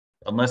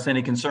Unless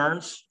any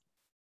concerns?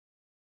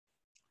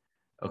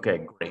 Okay,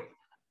 great.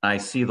 I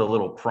see the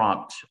little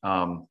prompt,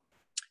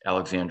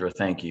 Alexandra,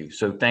 thank you.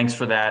 So thanks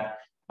for that.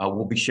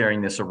 We'll be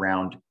sharing this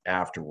around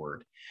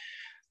afterward.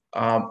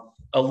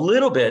 A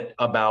little bit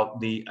about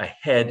the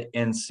AHEAD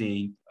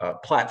NC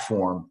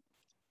platform.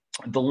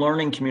 The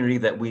learning community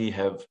that we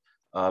have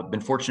been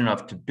fortunate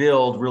enough to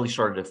build really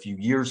started a few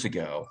years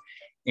ago.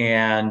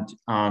 And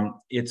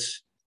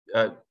it's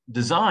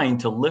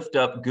designed to lift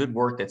up good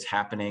work that's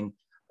happening,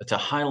 to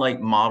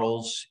highlight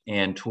models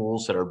and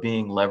tools that are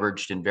being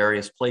leveraged in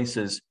various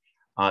places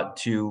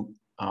to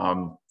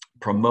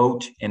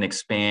promote and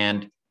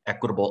expand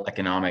equitable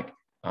economic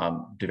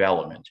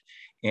development,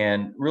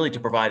 and really to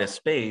provide a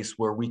space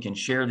where we can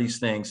share these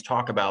things,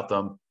 talk about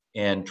them,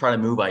 and try to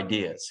move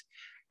ideas.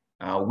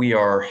 We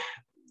are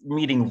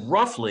meeting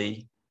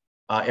roughly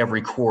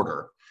every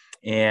quarter,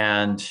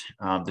 and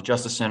the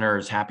Justice Center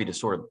is happy to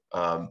sort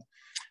of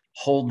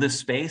hold this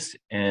space,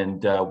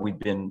 and we've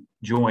been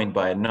joined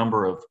by a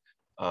number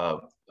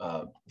of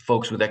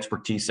folks with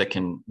expertise that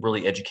can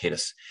really educate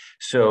us.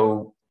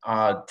 So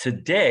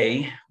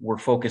today we're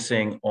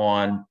focusing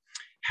on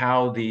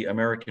how the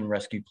American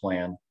Rescue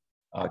Plan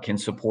can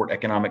support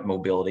economic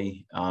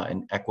mobility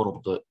and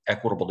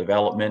equitable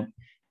development,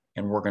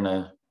 and we're going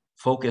to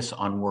focus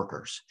on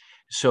workers.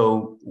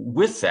 So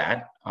with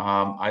that,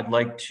 I'd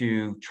like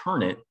to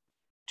turn it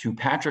to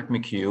Patrick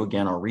McHugh,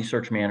 again, our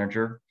research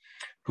manager,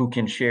 who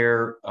can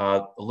share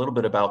a little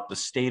bit about the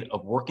state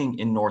of working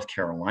in North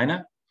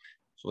Carolina.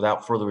 So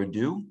without further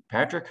ado,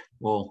 Patrick,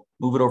 we'll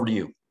move it over to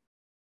you.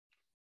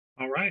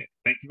 All right,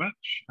 thank you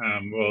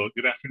much. Well,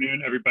 good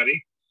afternoon,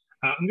 everybody.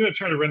 I'm going to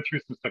try to run through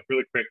some stuff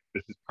really quick.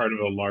 This is part of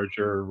a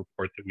larger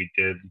report that we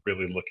did,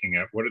 really looking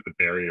at what are the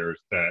barriers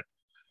that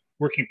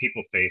working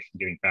people face in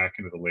getting back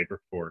into the labor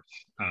force.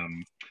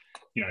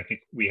 I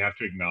think we have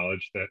to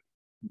acknowledge that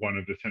one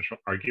of the central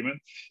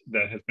arguments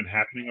that has been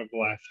happening over the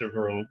last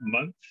several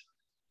months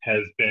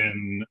has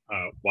been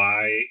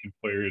why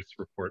employers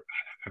report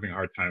having a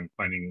hard time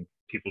finding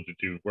people to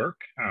do work.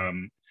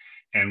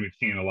 And we've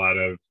seen a lot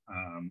of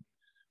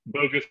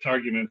bogus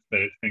arguments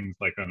that it's things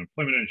like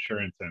unemployment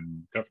insurance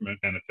and government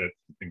benefits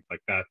and things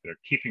like that that are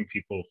keeping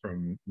people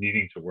from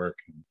needing to work.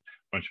 And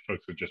a bunch of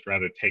folks would just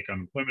rather take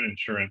unemployment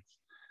insurance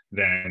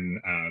than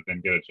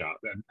get a job.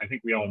 And I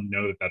think we all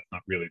know that that's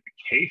not really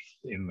the case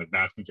in the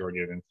vast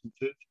majority of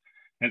instances.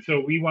 And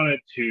so we wanted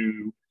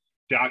to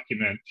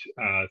document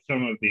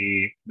some of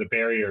the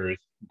barriers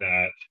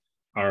that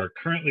are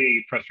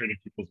currently frustrating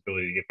people's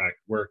ability to get back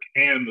to work,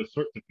 and the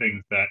sorts of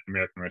things that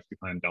American Rescue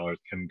Plan dollars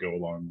can go a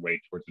long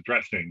way towards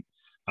addressing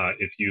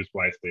if used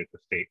wisely at the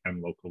state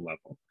and local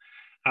level.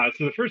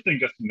 So the first thing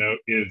just to note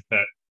is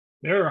that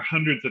there are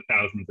hundreds of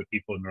thousands of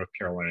people in North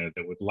Carolina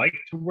that would like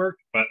to work,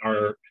 but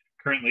are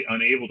currently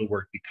unable to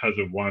work because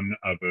of one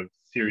of a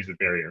series of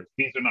barriers.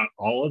 These are not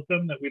all of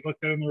them that we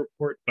looked at in the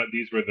report, but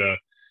these were the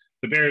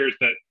barriers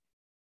that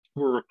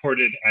were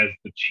reported as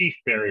the chief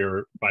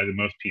barrier by the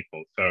most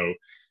people. So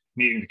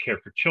needing to care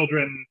for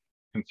children,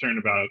 concern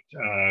about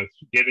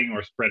getting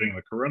or spreading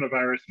the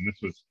coronavirus, and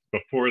this was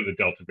before the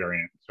Delta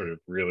variant sort of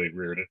really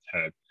reared its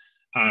head.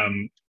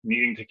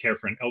 Needing to care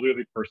for an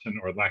elderly person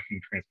or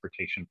lacking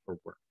transportation for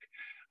work.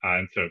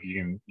 And so if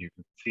you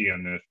can see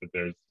on this that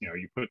there's,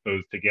 you put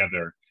those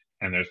together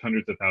and there's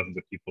hundreds of thousands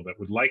of people that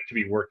would like to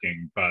be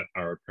working, but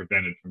are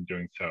prevented from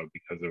doing so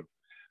because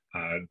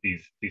of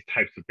these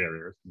types of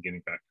barriers in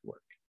getting back to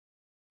work.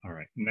 All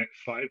right,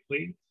 next slide,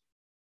 please.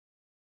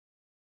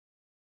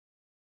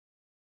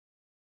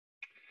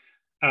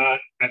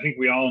 I think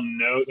we all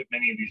know that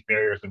many of these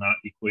barriers are not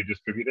equally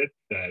distributed,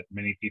 that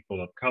many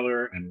people of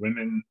color and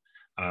women,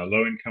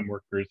 low-income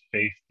workers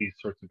face these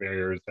sorts of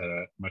barriers at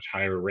a much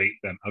higher rate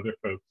than other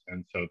folks.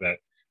 And so that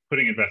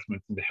putting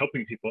investments into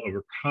helping people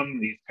overcome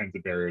these kinds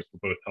of barriers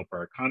will both help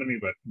our economy,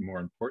 but more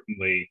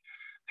importantly,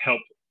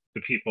 help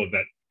the people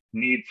that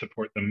need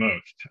support the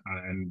most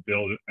and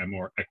build a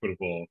more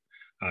equitable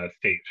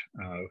state,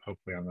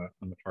 hopefully on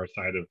the far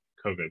side of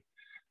COVID.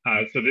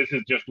 So this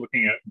is just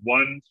looking at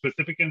one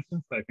specific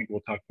instance that I think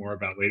we'll talk more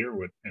about later,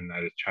 and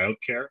that is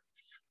childcare.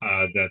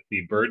 That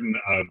the burden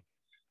of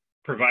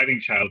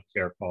providing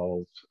childcare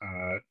falls,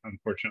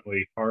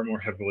 unfortunately, far more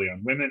heavily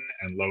on women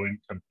and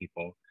low-income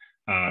people.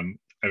 I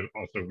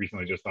also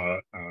recently just saw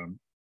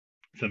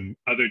some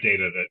other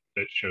data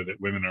that show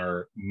that women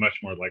are much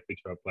more likely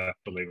to have left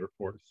the labor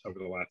force over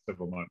the last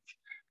several months,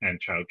 and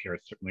childcare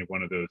is certainly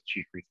one of those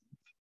chief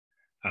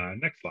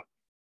reasons. Next slide.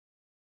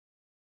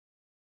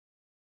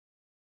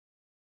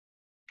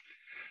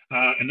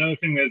 Another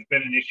thing that's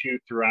been an issue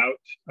throughout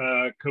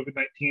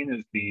COVID-19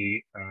 is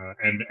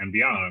and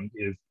beyond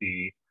is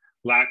the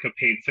lack of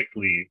paid sick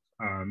leave.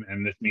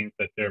 And this means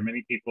that there are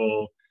many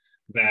people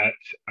that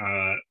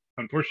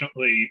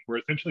unfortunately were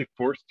essentially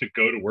forced to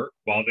go to work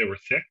while they were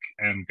sick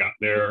and got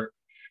their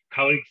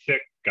colleagues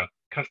sick, got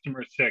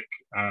customers sick,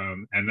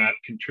 and that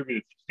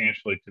contributed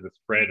substantially to the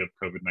spread of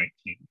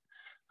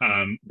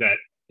COVID-19. That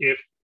if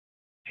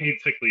paid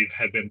sick leave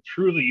had been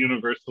truly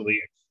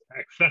universally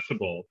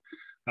accessible,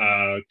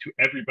 to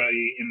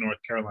everybody in North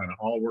Carolina,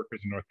 all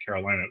workers in North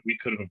Carolina, we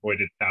could have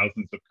avoided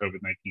thousands of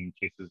COVID-19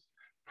 cases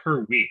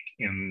per week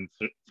in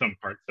some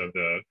parts of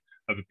the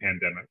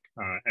pandemic.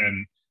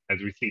 And as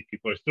we see,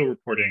 people are still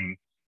reporting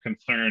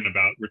concern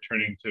about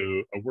returning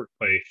to a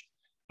workplace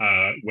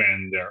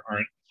when there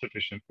aren't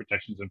sufficient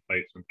protections in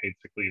place, when paid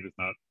sick leave is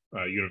not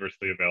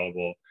universally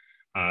available,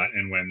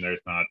 and when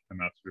there's not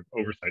enough sort of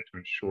oversight to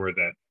ensure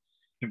that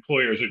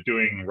employers are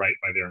doing right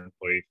by their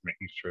employees,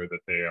 making sure that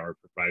they are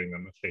providing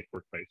them a safe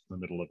workplace in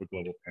the middle of a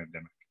global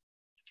pandemic.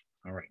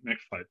 All right,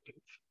 next slide,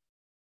 please.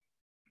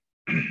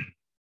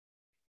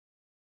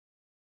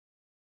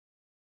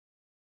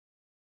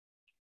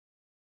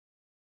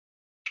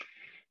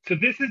 So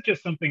this is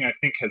just something I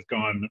think has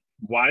gone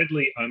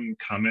widely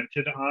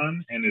uncommented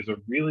on and is a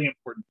really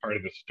important part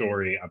of the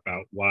story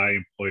about why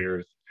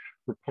employers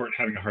report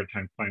having a hard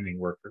time finding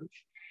workers.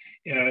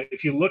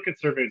 If you look at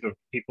surveys of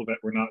people that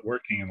were not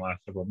working in the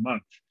last several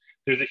months,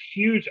 there's a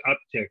huge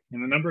uptick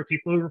in the number of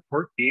people who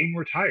report being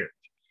retired.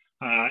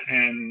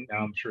 And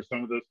I'm sure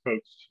some of those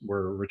folks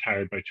were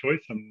retired by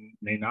choice, some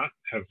may not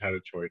have had a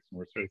choice and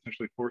were sort of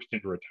essentially forced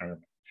into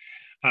retirement.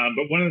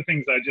 But one of the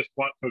things I just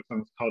want folks on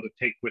this call to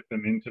take with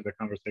them into the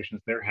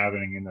conversations they're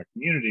having in their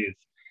communities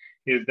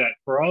is that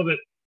for all that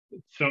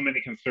so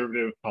many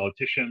conservative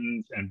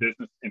politicians and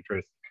business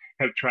interests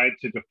have tried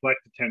to deflect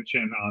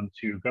attention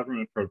onto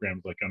government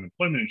programs like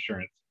unemployment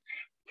insurance,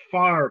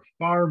 far,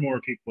 far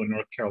more people in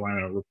North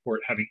Carolina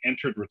report having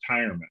entered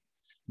retirement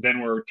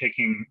than were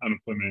taking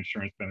unemployment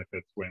insurance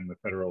benefits when the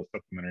federal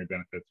supplementary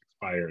benefits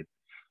expired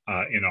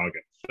in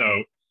August.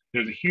 So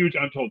there's a huge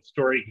untold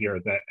story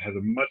here that has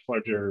a much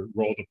larger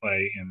role to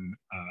play in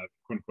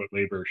quote unquote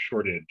labor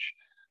shortage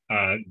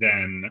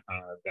than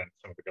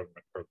some of the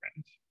government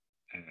programs.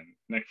 And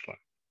next slide.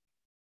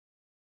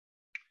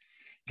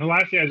 And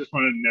lastly, I just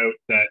want to note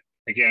that,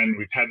 again,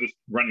 we've had this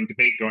running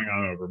debate going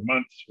on over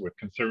months with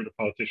conservative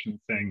politicians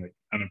saying that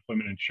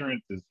unemployment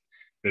insurance is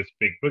this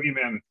big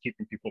boogeyman that's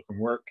keeping people from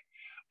work.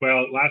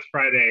 Well, last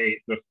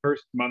Friday, the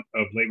first month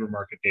of labor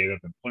market data, of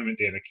employment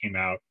data came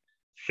out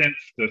since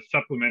the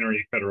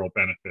supplementary federal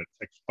benefits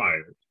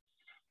expired.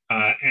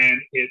 And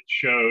it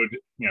showed,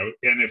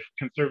 and if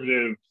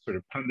conservative sort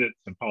of pundits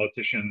and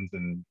politicians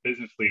and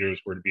business leaders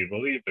were to be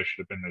believed, there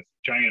should have been this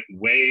giant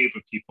wave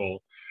of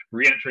people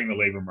re-entering the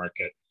labor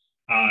market.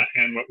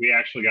 And what we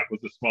actually got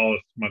was the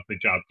smallest monthly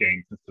job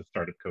gain since the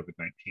start of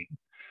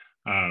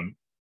COVID-19.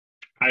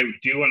 I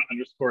do want to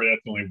underscore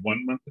that's only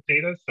 1 month of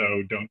data,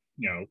 so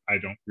I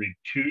don't read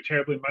too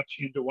terribly much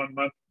into 1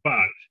 month,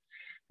 but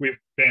we've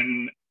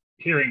been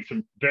hearing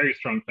some very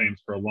strong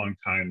claims for a long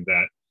time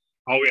that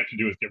all we have to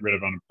do is get rid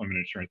of unemployment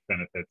insurance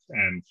benefits,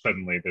 and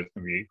suddenly there's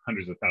going to be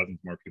hundreds of thousands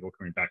more people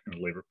coming back into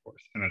the labor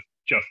force, and that's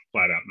just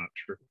flat out not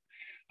true.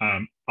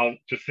 I'll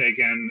just say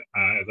again,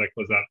 as I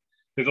close up,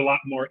 there's a lot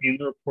more in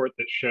the report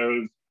that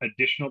shows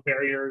additional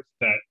barriers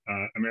that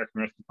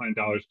American Rescue Plan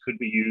dollars could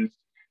be used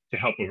to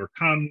help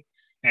overcome,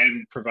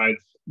 and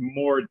provides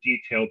more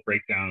detailed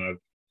breakdown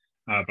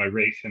of by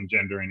race and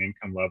gender and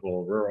income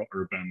level, rural,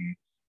 urban,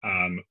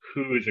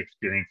 who is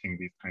experiencing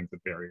these kinds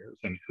of barriers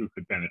and who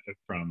could benefit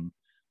from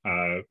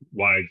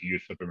wise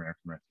use of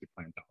American Rescue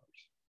Plan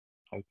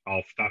dollars.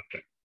 I'll stop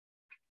there.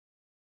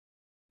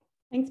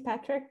 Thanks,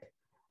 Patrick.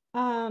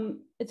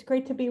 It's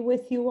great to be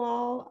with you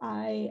all.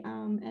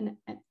 And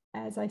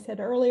as I said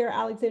earlier,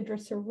 Alexandra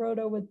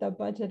Sirota with the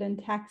Budget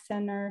and Tax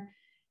Center.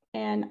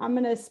 And I'm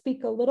going to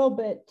speak a little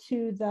bit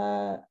to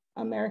the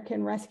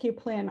American Rescue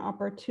Plan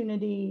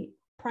opportunity,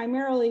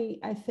 primarily,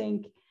 I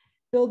think,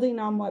 building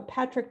on what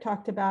Patrick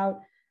talked about.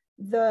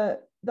 The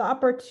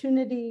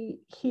opportunity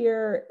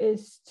here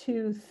is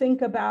to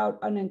think about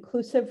an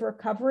inclusive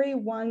recovery,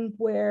 one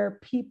where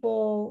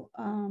people,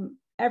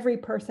 every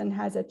person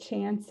has a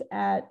chance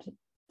at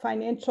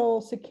financial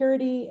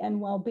security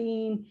and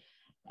well-being.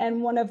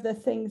 And one of the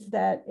things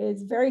that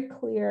is very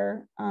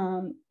clear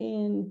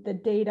in the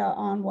data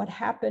on what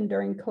happened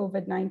during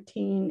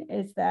COVID-19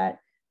 is that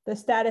the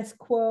status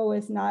quo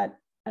is not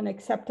an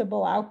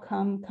acceptable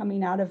outcome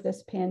coming out of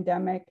this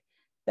pandemic,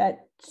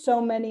 that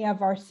so many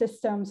of our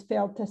systems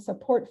failed to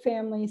support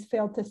families,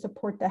 failed to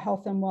support the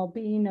health and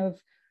well-being of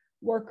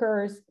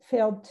workers,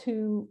 failed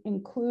to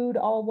include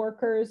all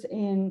workers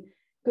in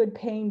good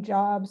paying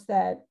jobs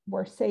that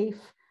were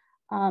safe.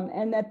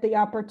 And that the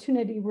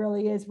opportunity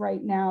really is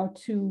right now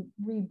to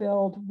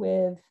rebuild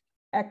with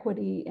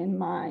equity in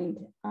mind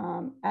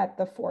at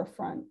the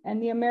forefront.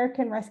 And the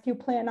American Rescue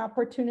Plan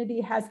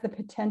opportunity has the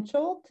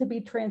potential to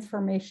be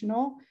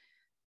transformational.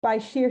 By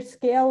sheer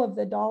scale of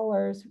the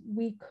dollars,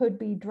 we could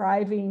be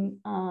driving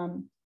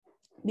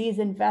these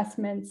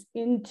investments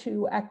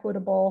into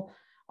equitable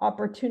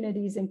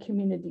opportunities and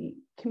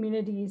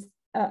communities,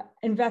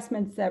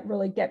 investments that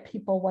really get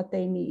people what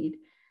they need.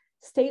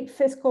 State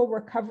fiscal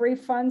recovery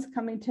funds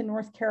coming to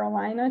North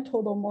Carolina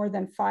total more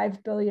than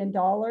 $5 billion,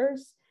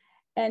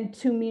 and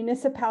to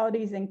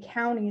municipalities and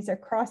counties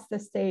across the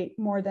state,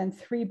 more than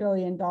 $3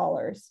 billion.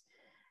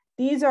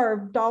 These are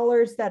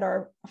dollars that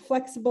are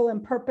flexible in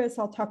purpose.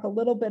 I'll talk a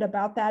little bit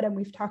about that, and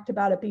we've talked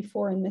about it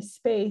before in this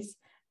space,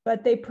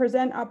 but they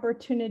present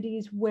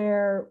opportunities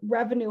where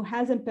revenue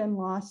hasn't been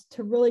lost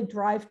to really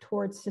drive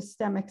towards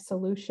systemic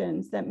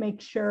solutions that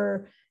make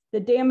sure the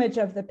damage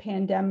of the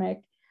pandemic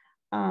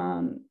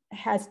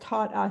has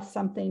taught us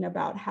something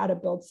about how to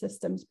build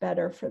systems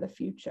better for the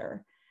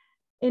future.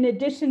 In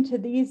addition to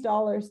these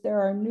dollars, there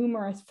are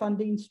numerous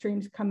funding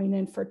streams coming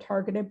in for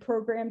targeted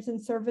programs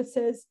and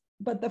services,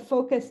 but the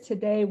focus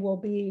today will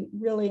be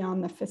really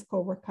on the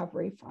fiscal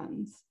recovery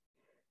funds.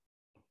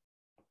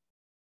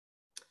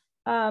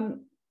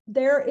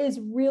 There is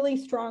really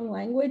strong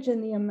language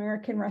in the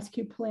American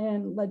Rescue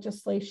Plan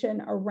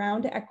legislation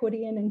around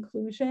equity and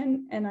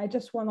inclusion, and I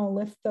just want to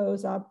lift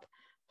those up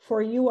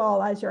for you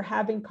all as you're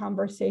having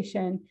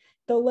conversation.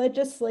 The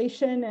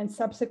legislation and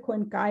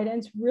subsequent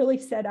guidance really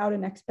set out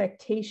an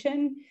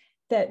expectation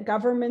that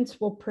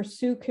governments will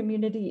pursue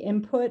community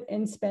input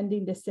in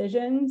spending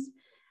decisions.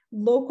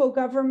 Local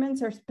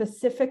governments are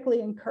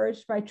specifically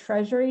encouraged by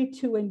Treasury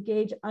to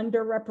engage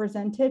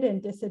underrepresented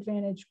and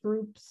disadvantaged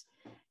groups.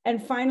 And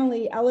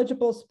finally,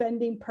 eligible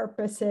spending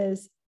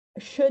purposes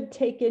should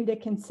take into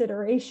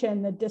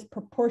consideration the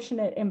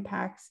disproportionate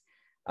impacts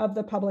of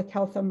the public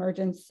health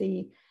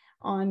emergency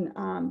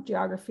on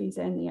geographies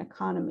and the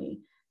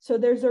economy. So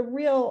there's a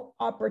real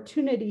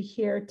opportunity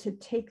here to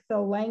take the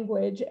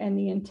language and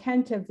the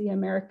intent of the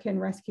American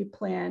Rescue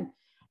Plan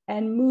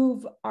and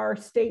move our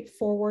state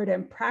forward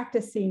and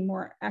practicing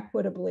more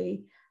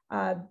equitably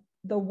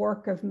the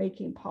work of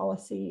making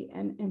policy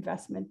and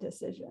investment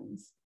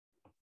decisions.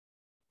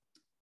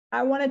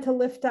 I wanted to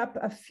lift up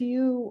a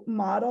few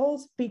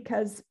models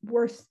because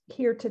we're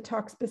here to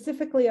talk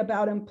specifically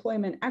about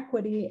employment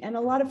equity. And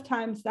a lot of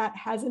times that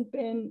hasn't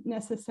been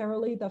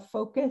necessarily the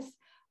focus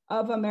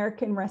of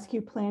American Rescue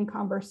Plan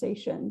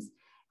conversations.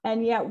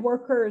 And yet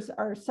workers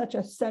are such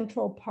a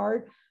central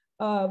part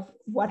of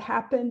what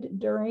happened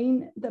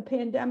during the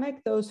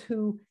pandemic, those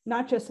who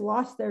not just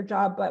lost their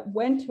job, but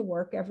went to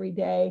work every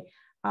day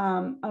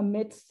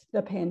amidst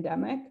the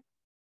pandemic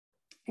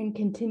and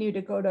continue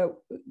to go to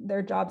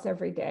their jobs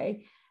every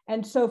day.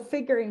 And so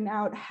figuring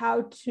out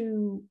how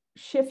to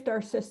shift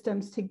our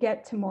systems to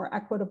get to more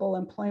equitable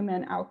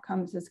employment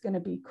outcomes is going to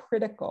be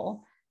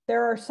critical.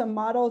 There are some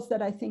models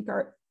that I think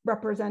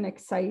represent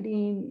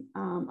exciting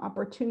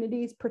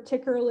opportunities,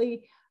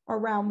 particularly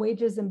around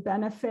wages and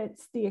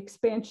benefits. The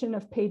expansion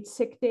of paid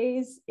sick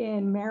days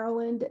in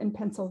Maryland and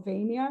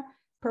Pennsylvania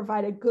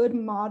provide a good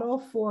model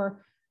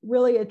for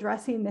really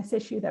addressing this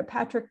issue that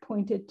Patrick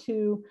pointed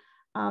to,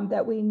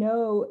 that we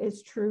know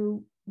is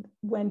true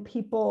when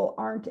people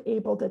aren't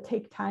able to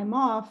take time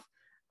off.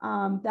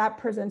 That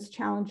presents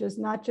challenges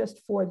not just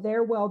for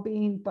their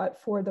well-being,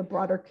 but for the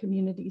broader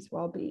community's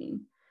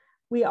well-being.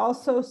 We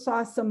also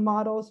saw some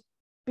models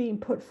being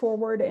put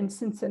forward in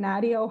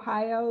Cincinnati,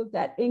 Ohio,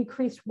 that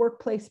increased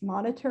workplace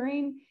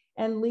monitoring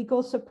and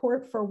legal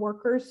support for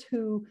workers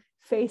who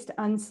faced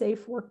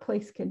unsafe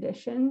workplace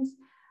conditions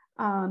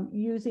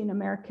using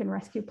American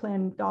Rescue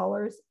Plan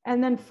dollars.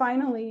 And then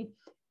finally,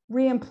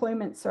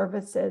 reemployment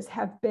services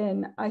have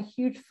been a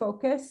huge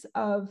focus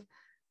of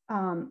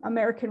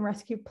American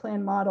Rescue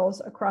Plan models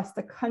across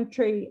the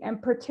country,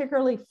 and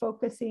particularly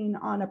focusing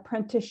on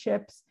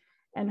apprenticeships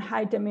and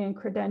high demand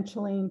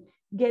credentialing,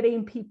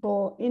 getting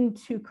people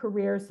into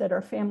careers that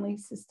are family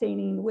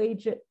sustaining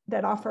wages,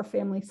 that offer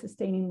family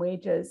sustaining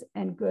wages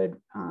and good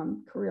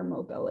career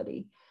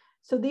mobility.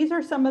 So these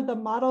are some of the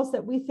models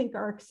that we think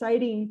are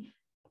exciting,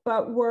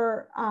 but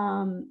we're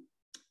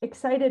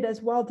excited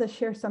as well to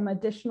share some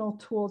additional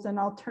tools, and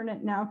I'll turn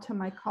it now to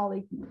my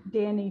colleague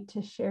Danny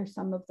to share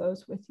some of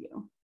those with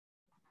you.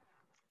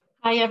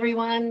 Hi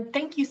everyone,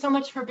 thank you so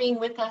much for being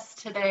with us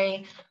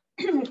today.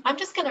 I'm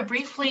just going to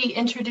briefly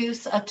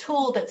introduce a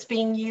tool that's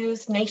being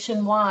used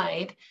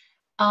nationwide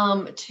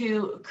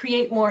to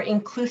create more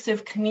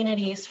inclusive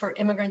communities for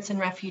immigrants and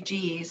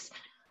refugees.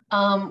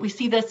 We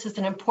see this as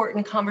an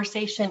important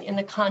conversation in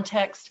the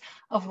context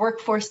of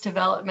workforce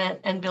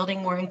development and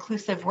building more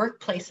inclusive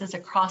workplaces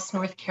across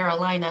North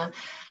Carolina.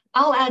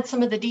 I'll add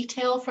some of the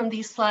detail from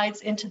these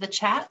slides into the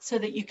chat so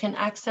that you can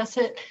access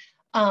it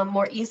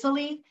more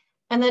easily.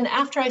 And then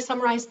after I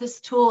summarize this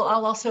tool,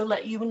 I'll also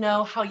let you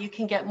know how you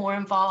can get more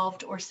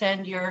involved or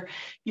send your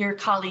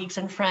colleagues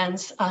and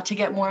friends to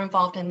get more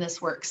involved in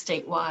this work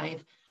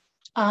statewide.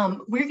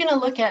 We're going to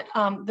look at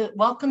the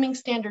Welcoming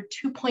Standard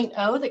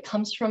 2.0 that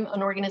comes from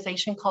an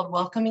organization called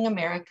Welcoming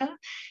America.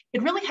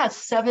 It really has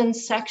 7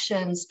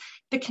 sections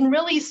that can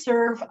really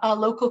serve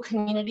local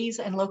communities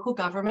and local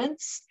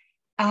governments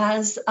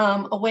as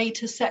a way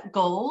to set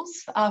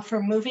goals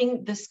for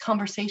moving this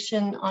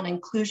conversation on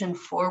inclusion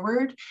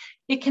forward.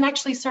 It can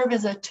actually serve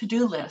as a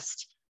to-do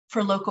list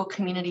for local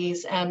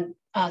communities and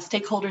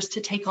stakeholders to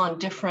take on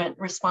different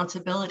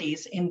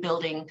responsibilities in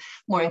building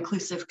more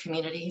inclusive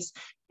communities.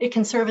 It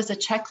can serve as a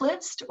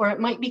checklist, or it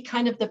might be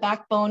kind of the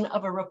backbone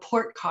of a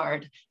report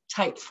card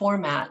type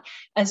format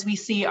as we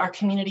see our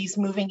communities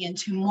moving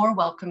into more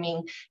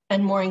welcoming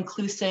and more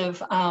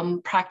inclusive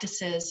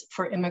practices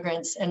for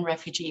immigrants and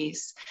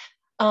refugees.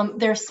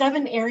 There are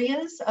 7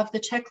 areas of the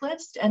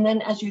checklist, and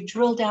then as you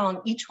drill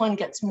down, each one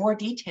gets more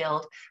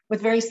detailed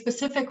with very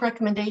specific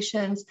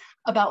recommendations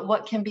about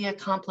what can be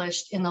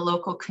accomplished in the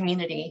local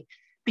community.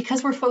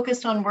 Because we're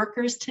focused on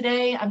workers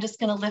today, I'm just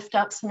going to lift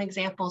up some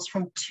examples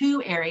from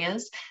 2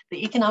 areas,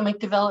 the economic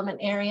development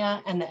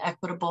area and the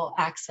equitable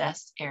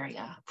access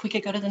area. If we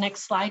could go to the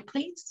next slide,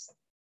 please.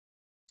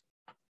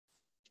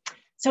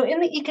 So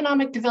in the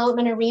economic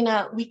development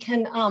arena, we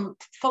can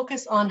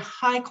focus on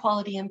high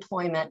quality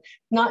employment,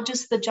 not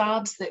just the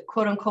jobs that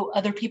quote unquote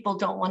other people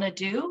don't want to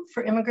do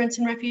for immigrants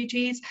and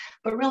refugees,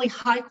 but really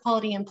high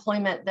quality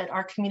employment that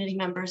our community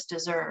members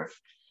deserve.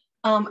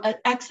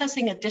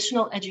 Accessing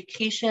additional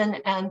education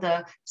and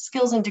the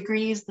skills and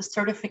degrees, the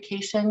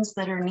certifications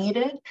that are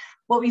needed.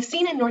 What we've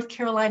seen in North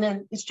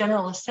Carolina's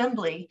General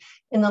Assembly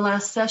in the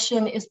last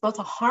session is both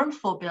a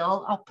harmful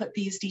bill, I'll put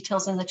these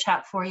details in the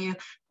chat for you,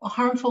 a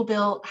harmful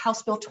bill,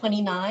 House Bill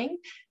 29,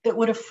 that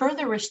would have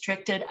further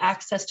restricted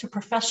access to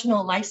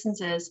professional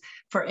licenses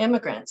for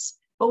immigrants.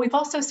 But we've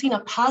also seen a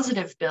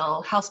positive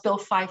bill, House Bill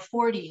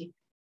 540,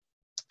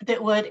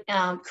 that would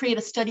create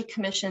a study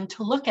commission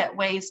to look at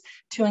ways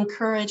to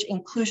encourage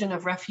inclusion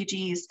of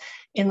refugees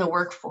in the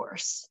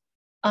workforce.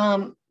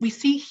 We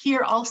see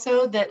here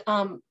also that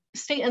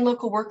state and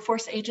local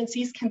workforce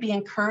agencies can be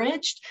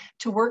encouraged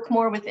to work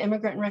more with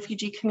immigrant and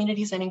refugee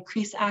communities and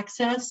increase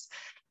access.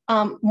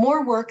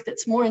 More work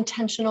that's more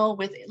intentional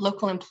with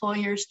local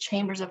employers,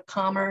 chambers of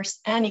commerce,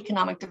 and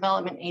economic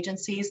development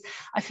agencies.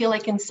 I feel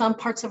like in some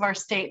parts of our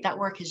state, that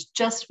work is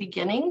just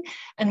beginning,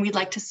 and we'd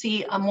like to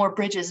see more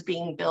bridges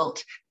being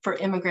built for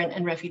immigrant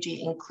and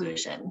refugee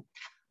inclusion.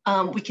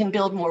 We can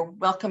build more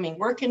welcoming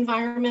work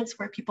environments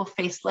where people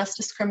face less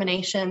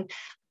discrimination,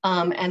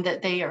 and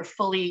that they're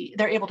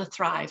able to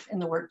thrive in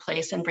the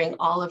workplace and bring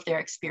all of their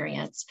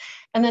experience.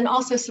 And then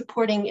also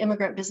supporting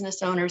immigrant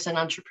business owners and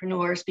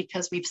entrepreneurs,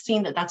 because we've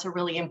seen that that's a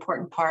really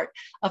important part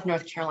of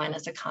North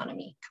Carolina's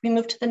economy. Can we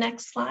move to the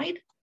next slide?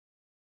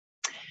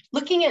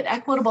 Looking at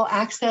equitable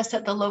access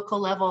at the local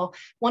level,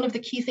 one of the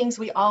key things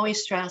we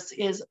always stress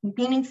is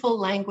meaningful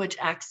language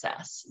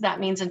access.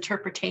 That means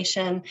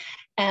interpretation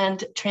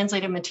and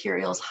translated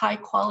materials, high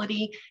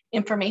quality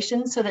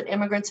information so that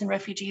immigrants and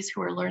refugees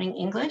who are learning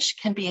English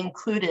can be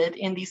included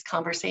in these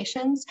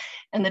conversations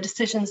and the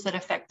decisions that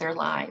affect their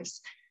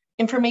lives.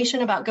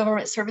 Information about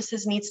government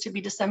services needs to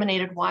be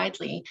disseminated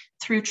widely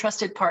through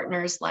trusted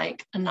partners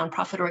like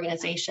nonprofit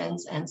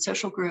organizations and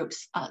social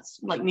groups,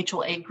 like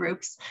mutual aid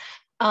groups.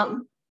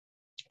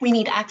 We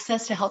need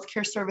access to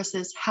healthcare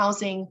services,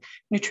 housing,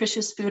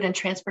 nutritious food, and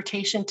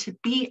transportation to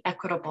be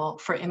equitable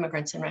for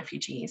immigrants and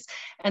refugees.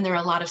 And there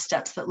are a lot of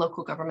steps that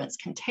local governments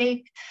can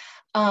take.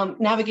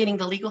 Navigating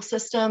the legal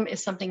system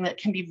is something that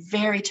can be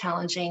very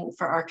challenging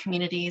for our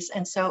communities.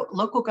 And so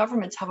local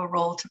governments have a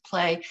role to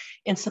play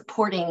in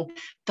supporting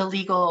the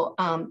legal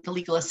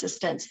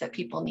assistance that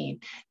people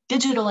need.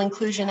 Digital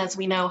inclusion, as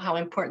we know how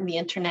important the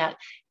internet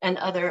and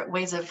other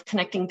ways of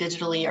connecting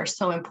digitally are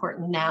so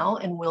important now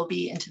and will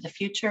be into the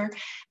future.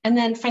 And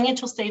then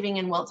financial saving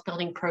and wealth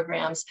building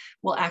programs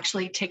will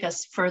actually take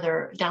us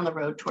further down the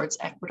road towards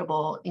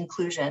equitable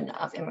inclusion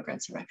of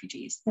immigrants and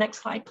refugees.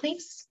 Next slide,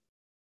 please.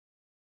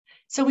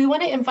 So we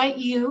want to invite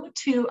you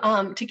to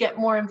get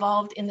more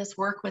involved in this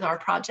work with our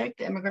project,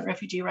 the Immigrant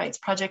Refugee Rights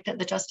Project at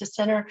the Justice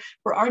Center.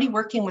 We're already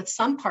working with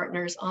some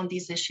partners on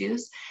these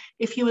issues.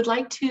 If you would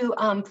like to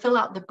fill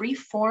out the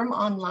brief form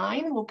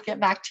online, we'll get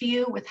back to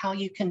you with how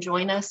you can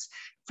join us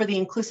for the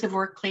Inclusive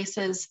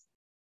Workplaces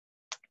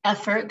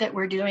effort that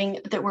we're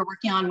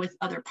working on with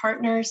other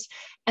partners.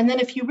 And then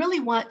if you really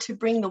want to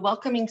bring the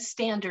welcoming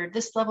standard,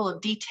 this level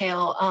of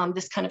detail,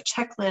 this kind of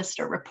checklist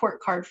or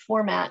report card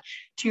format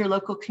to your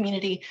local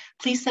community,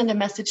 please send a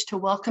message to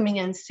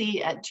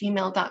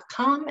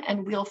welcomingnc@gmail.com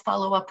and we'll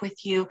follow up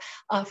with you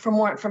for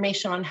more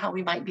information on how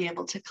we might be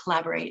able to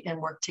collaborate and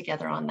work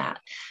together on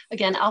that.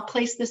 Again, I'll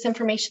place this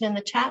information in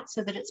the chat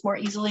so that it's more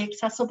easily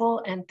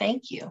accessible, and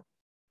thank you.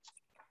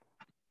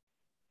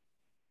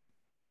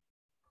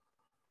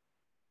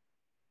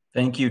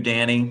 Thank you,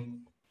 Danny.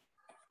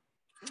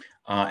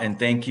 And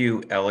thank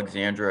you,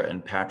 Alexandra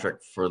and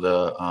Patrick, for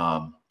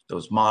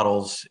those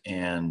models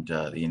and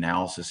the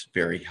analysis,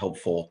 very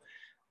helpful.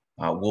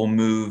 We'll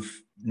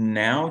move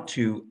now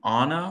to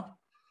Anna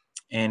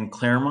and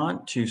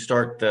Claremont to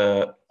start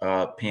the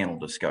panel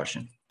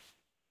discussion.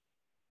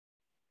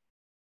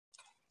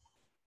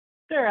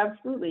 Sure,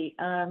 absolutely.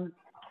 I'm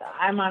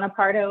Anna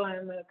Pardo.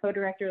 I'm the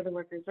co-director of the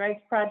Workers'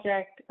 Rights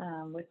Project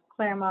with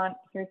Claremont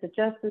here at the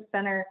Justice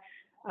Center.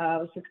 I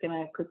was just going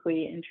to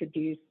quickly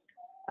introduce,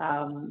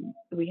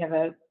 we have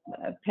a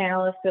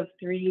panelist of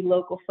 3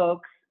 local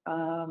folks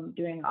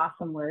doing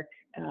awesome work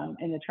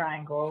in the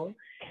Triangle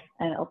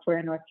and elsewhere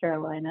in North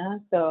Carolina.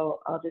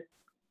 So I'll just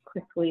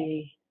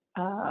quickly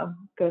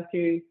go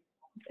through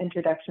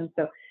introductions.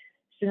 So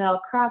Chanel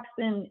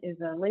Croxton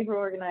is a labor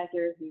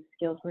organizer whose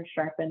skills were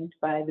sharpened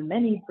by the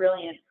many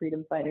brilliant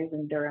freedom fighters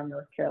in Durham,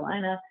 North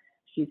Carolina.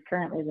 She's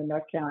currently the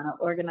North Carolina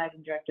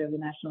Organizing Director of the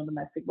National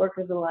Domestic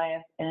Workers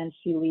Alliance, and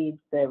she leads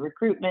the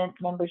recruitment,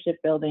 membership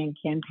building,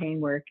 campaign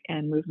work,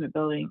 and movement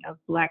building of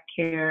Black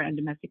care and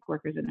domestic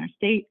workers in our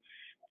state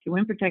to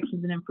win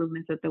protections and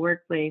improvements at the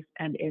workplace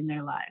and in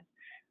their lives.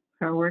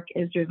 Her work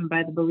is driven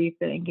by the belief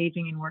that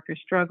engaging in worker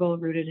struggle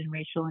rooted in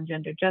racial and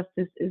gender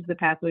justice is the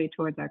pathway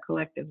towards our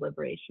collective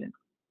liberation.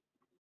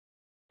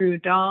 Drew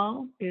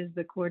Dahl is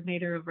the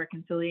coordinator of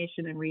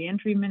Reconciliation and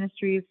Reentry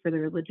Ministries for the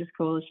Religious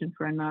Coalition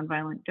for a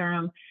Nonviolent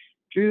Durham.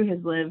 Drew has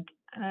lived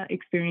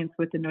experience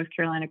with the North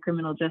Carolina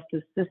criminal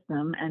justice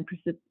system and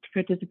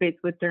participates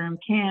with Durham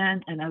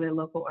Can and other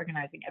local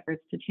organizing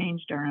efforts to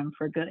change Durham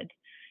for good.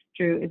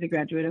 Drew is a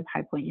graduate of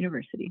High Point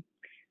University.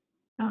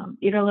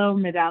 Iralo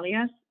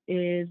Medallas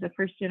is a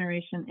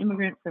first-generation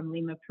immigrant from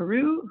Lima,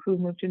 Peru, who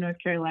moved to North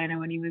Carolina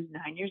when he was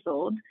 9 years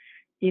old.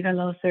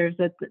 Iralo serves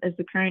as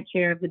the current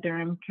chair of the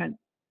Durham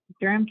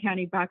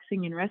County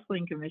Boxing and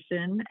Wrestling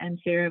Commission and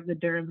chair of the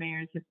Durham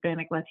Mayor's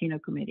Hispanic Latino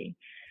Committee.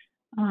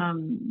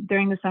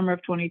 During the summer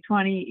of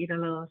 2020,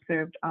 Iralo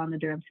served on the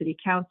Durham City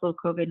Council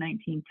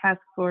COVID-19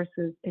 Task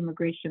Force's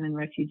Immigration and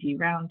Refugee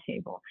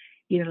Roundtable.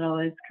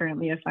 Iralo is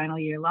currently a final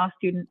year law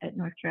student at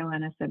North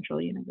Carolina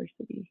Central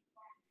University.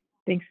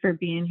 Thanks for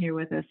being here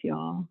with us,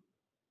 y'all.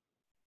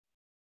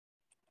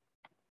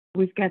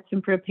 We've got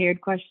some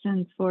prepared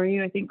questions for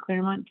you. I think,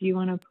 Claremont, do you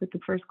want to put the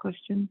first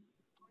question?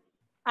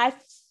 I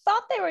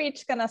thought they were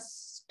each going to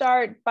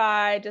start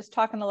by just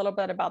talking a little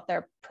bit about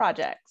their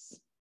projects.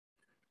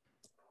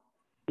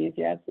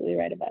 You're absolutely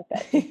right about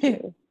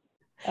that.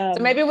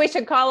 So maybe we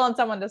should call on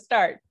someone to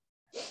start.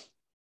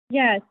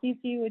 Yeah,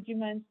 Cece, would you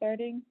mind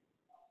starting?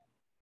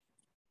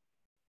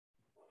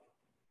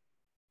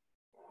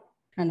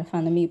 Trying to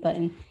find the mute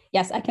button.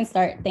 Yes, I can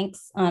start.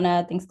 Thanks,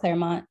 Anna. Thanks,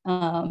 Claremont.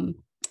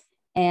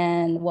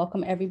 And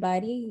welcome,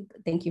 everybody.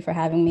 Thank you for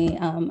having me.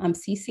 I'm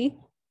Cece.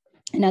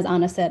 And as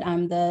Anna said,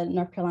 I'm the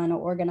North Carolina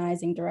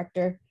Organizing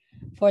Director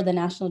for the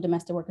National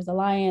Domestic Workers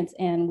Alliance.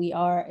 And we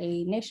are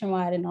a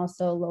nationwide and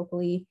also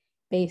locally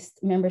based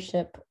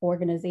membership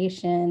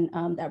organization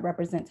that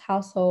represents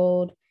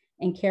household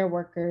and care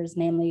workers,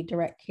 namely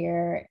direct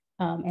care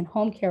and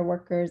home care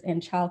workers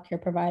and child care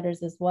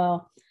providers as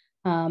well.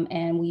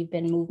 And we've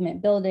been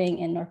movement building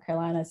in North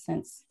Carolina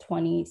since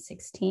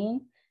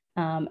 2016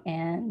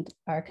 and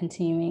are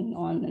continuing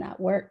on that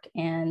work.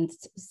 And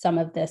some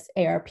of this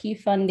ARP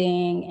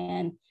funding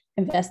and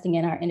investing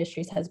in our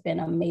industries has been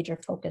a major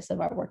focus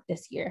of our work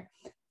this year.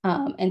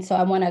 And so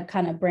I want to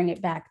kind of bring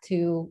it back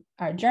to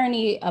our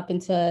journey up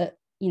into,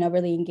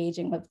 really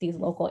engaging with these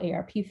local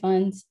ARP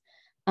funds.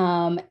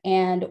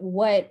 And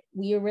what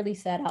we really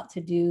set out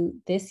to do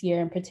this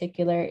year in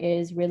particular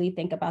is really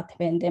think about the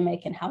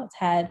pandemic and how it's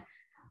had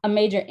a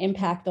major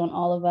impact on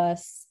all of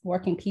us,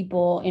 working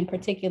people in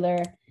particular,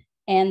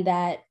 and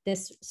that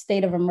this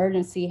state of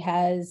emergency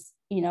has,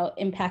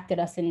 impacted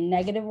us in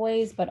negative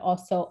ways, but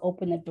also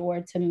opened the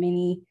door to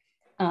many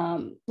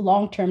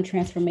long-term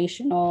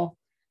transformational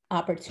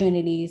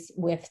opportunities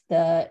with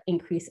the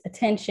increased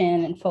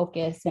attention and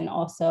focus, and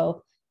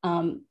also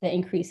the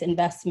increased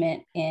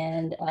investment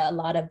in a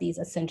lot of these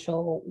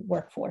essential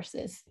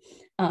workforces.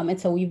 And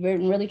so we've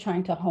been really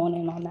trying to hone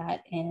in on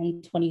that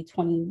in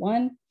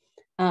 2021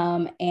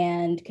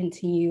 and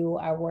continue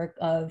our work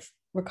of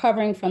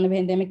recovering from the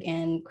pandemic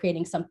and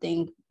creating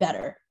something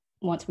better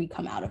once we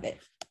come out of it.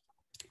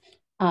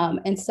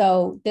 And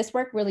so this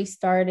work really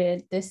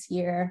started this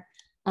year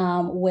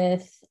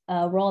with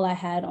a role I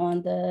had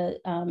on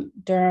the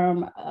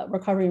Durham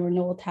Recovery and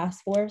Renewal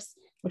Task Force,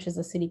 which is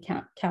a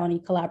city-county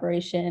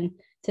collaboration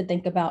to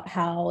think about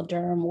how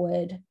Durham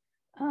would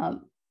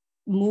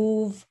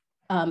move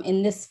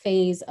in this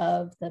phase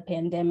of the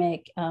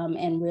pandemic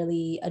and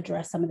really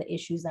address some of the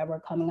issues that were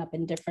coming up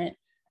in different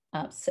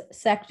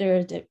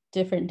sectors,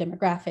 different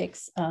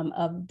demographics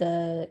of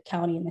the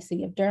county and the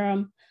city of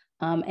Durham.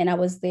 And I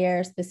was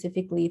there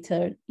specifically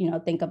to,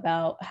 think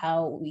about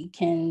how we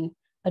can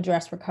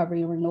address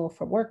recovery and renewal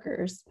for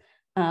workers.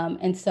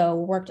 And so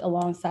worked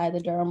alongside the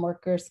Durham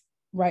Workers'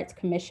 Rights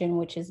Commission,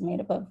 which is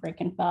made up of rank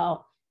and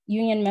file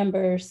union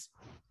members.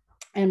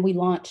 And we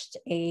launched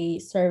a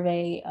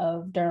survey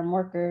of Durham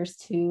workers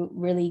to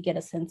really get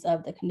a sense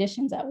of the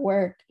conditions at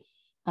work,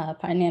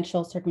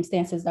 financial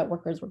circumstances that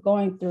workers were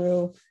going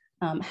through,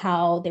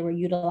 how they were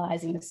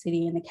utilizing the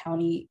city and the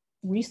county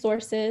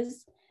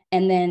resources,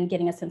 and then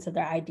getting a sense of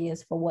their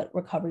ideas for what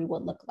recovery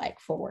would look like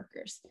for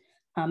workers.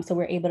 So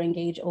we're able to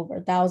engage over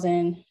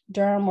 1,000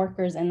 Durham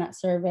workers in that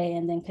survey,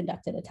 and then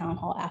conducted a town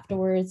hall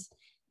afterwards,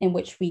 in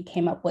which we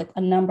came up with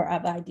a number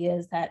of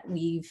ideas that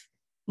we've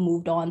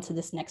moved on to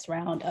this next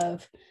round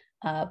of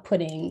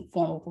putting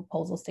formal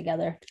proposals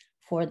together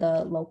for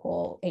the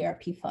local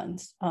ARP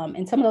funds.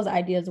 And some of those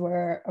ideas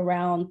were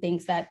around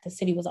things that the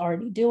city was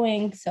already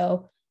doing.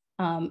 So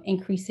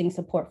increasing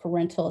support for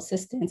rental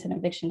assistance and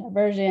eviction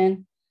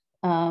diversion,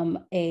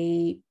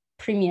 a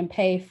premium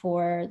pay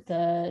for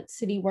the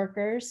city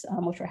workers,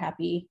 which we're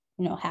happy,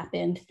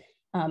 happened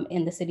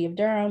in the city of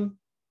Durham,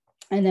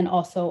 and then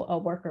also a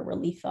worker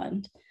relief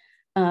fund.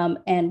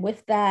 And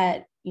with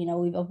that,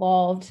 we've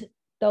evolved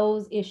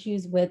those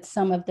issues with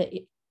some of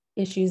the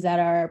issues that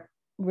are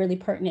really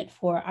pertinent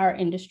for our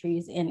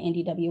industries in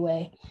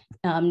NDWA,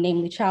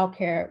 namely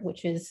childcare,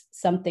 which is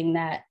something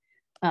that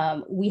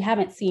we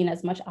haven't seen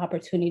as much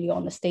opportunity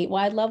on the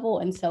statewide level.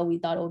 And so we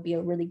thought it would be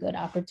a really good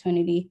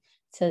opportunity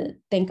to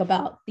think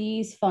about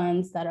these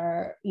funds that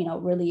are,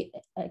 really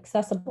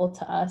accessible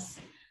to us,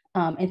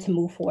 and to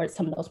move forward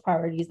some of those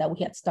priorities that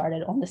we had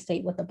started on the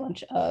state with a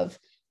bunch of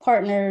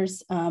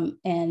partners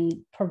and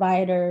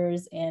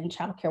providers and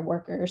childcare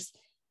workers.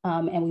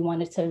 And we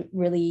wanted to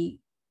really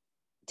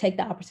take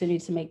the opportunity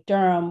to make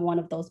Durham one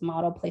of those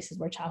model places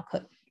where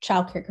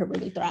childcare could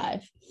really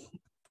thrive.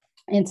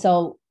 And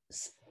so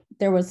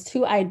there was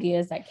 2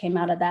 ideas that came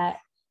out of that,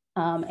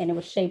 and it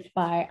was shaped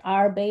by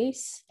our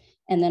base.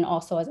 And then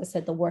also, as I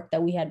said, the work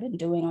that we had been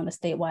doing on a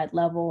statewide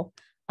level.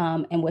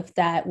 And with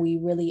that, we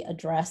really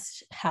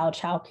addressed how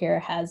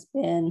childcare has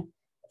been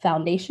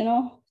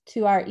foundational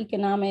to our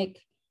economic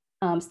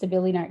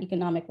stability and our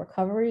economic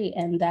recovery,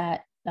 and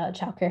that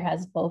childcare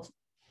has both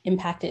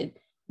impacted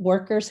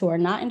workers who are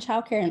not in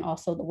childcare and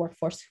also the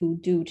workforce who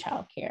do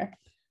childcare.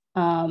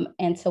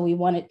 And so we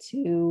wanted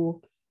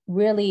to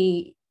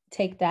really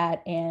take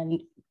that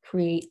and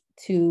create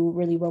 2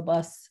 really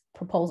robust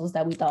proposals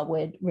that we thought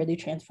would really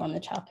transform the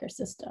childcare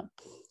system.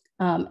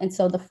 And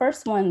so the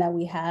first one that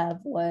we have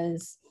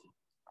was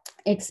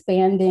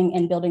expanding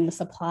and building the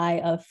supply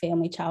of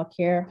family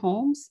childcare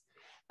homes.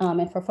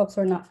 And for folks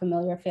who are not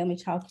familiar, family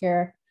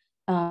childcare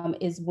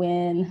is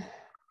when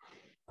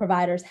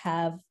providers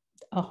have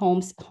a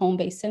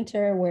home-based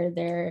center where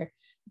they're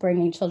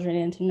bringing children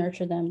in to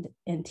nurture them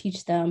and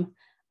teach them.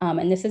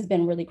 And this has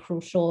been really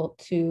crucial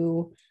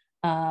to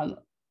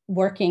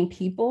working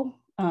people.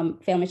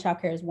 Family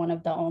childcare is one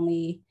of the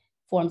only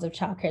forms of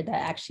childcare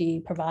that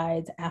actually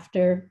provides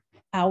after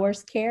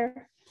hours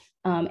care.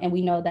 And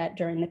we know that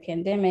during the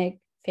pandemic,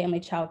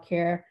 family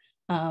childcare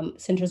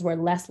centers were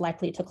less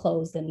likely to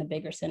close than the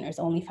bigger centers.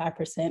 Only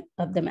 5%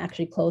 of them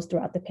actually closed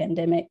throughout the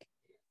pandemic.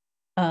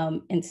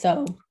 And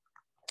so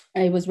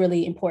it was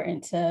really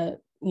important to,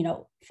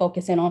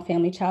 focus in on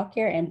family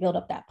childcare and build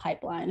up that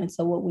pipeline. And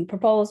so what we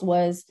proposed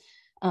was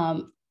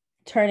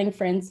turning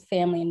friends,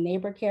 family, and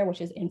neighbor care,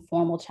 which is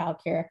informal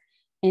childcare,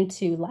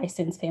 into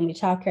licensed family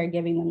childcare,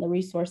 giving them the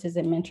resources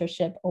and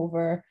mentorship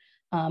over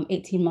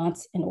 18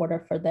 months in order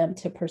for them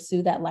to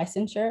pursue that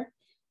licensure,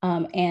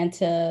 and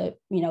to,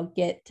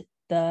 get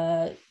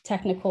the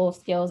technical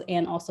skills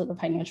and also the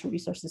financial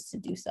resources to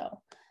do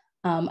so.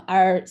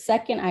 Our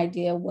second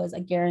idea was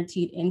a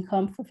guaranteed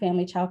income for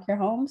family childcare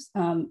homes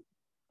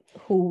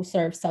who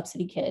serve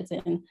subsidy kids.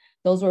 And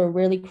those were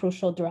really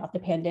crucial throughout the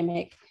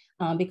pandemic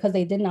because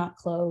they did not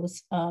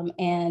close.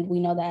 And we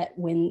know that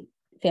when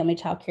family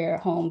childcare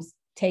homes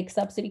take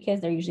subsidy kids,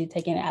 they're usually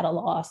taken at a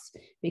loss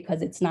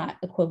because it's not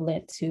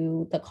equivalent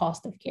to the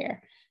cost of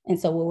care. And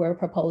so what we're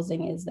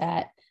proposing is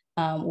that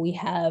we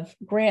have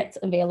grants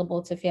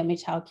available to family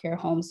childcare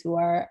homes who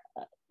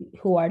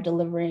are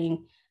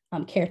delivering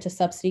care to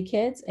subsidy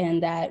kids,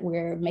 and that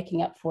we're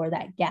making up for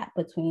that gap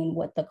between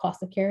what the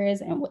cost of care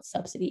is and what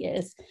subsidy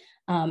is.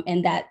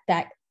 And that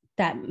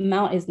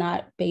amount is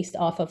not based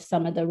off of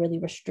some of the really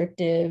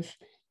restrictive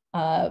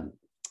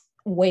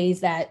ways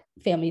that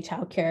family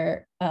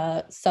childcare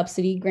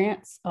subsidy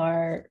grants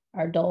are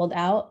doled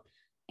out,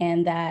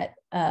 and that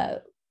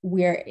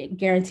we're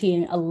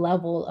guaranteeing a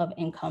level of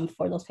income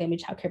for those family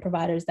childcare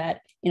providers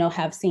that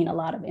have seen a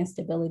lot of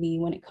instability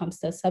when it comes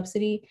to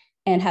subsidy,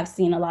 and have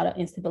seen a lot of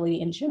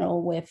instability in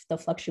general with the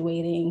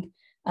fluctuating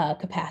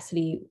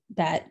capacity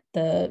that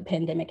the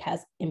pandemic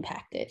has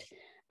impacted.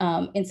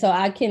 And so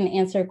I can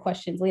answer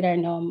questions later. I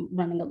know I'm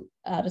running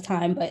out of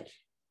time, but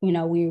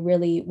we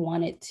really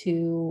wanted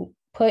to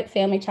put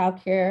family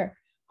childcare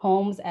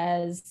homes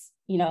as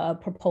a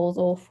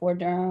proposal for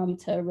Durham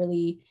to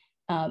really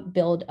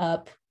build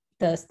up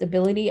the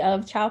stability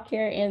of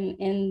childcare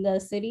in the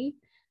city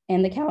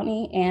and the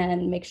county,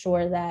 and make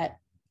sure that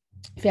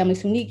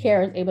families who need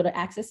care are able to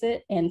access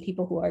it, and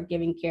people who are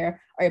giving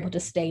care are able to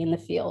stay in the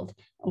field,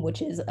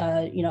 which is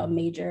a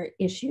major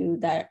issue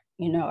that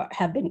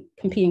have been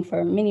competing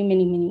for many,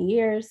 many, many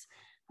years.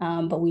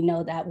 But we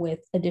know that with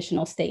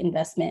additional state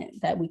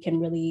investment that we can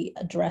really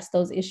address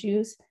those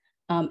issues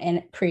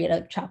and create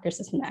a childcare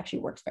system that actually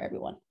works for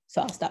everyone.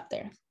 So I'll stop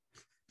there.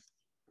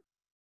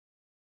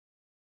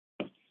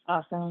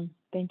 Awesome.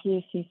 Thank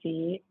you,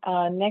 Cece.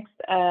 Next,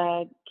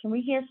 can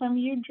we hear from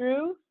you,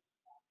 Drew?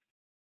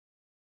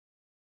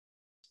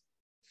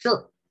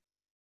 Sure.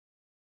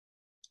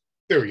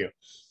 There we go.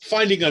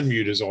 Finding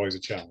unmute is always a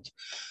challenge.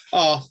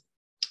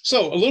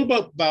 So a little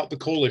bit about the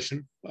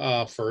coalition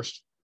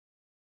first.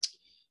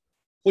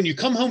 When you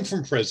come home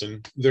from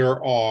prison,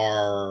 there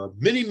are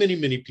many, many,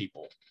 many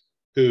people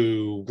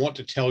who want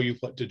to tell you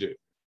what to do,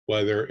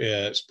 whether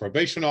it's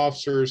probation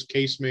officers,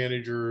 case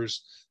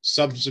managers,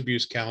 substance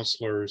abuse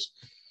counselors.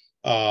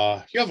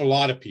 You have a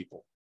lot of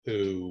people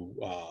who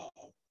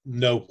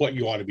know what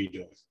you ought to be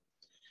doing.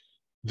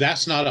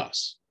 That's not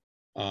us.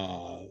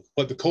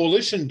 What the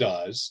coalition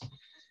does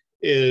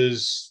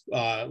is,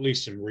 at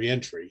least in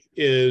reentry,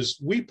 is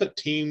we put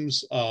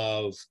teams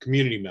of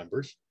community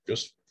members,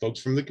 just folks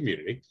from the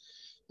community,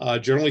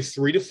 generally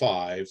 3 to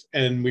 5,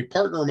 and we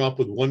partner them up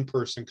with one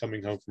person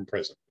coming home from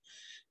prison.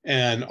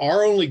 And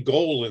our only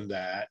goal in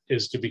that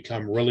is to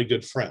become really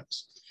good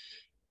friends.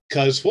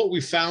 Because what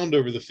we found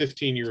over the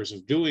 15 years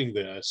of doing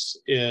this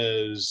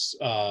is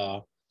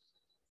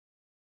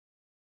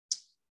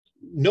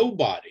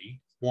nobody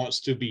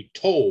wants to be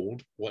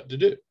told what to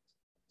do.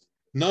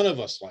 None of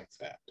us like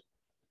that.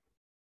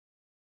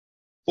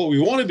 What we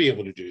want to be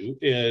able to do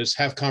is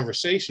have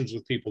conversations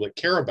with people that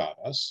care about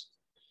us,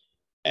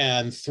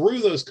 and through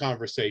those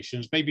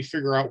conversations, maybe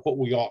figure out what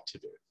we ought to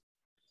do.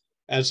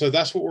 And so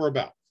that's what we're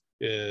about,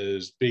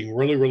 is being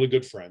really, really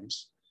good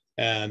friends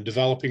and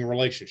developing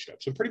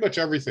relationships. And pretty much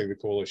everything the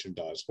coalition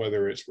does,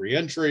 whether it's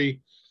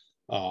reentry,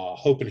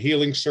 hope and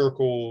healing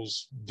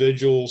circles,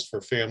 vigils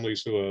for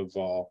families who have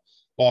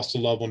lost a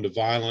loved one to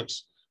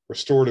violence,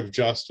 restorative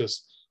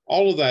justice,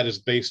 all of that is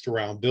based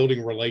around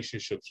building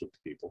relationships with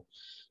people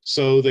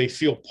so they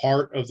feel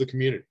part of the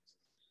community.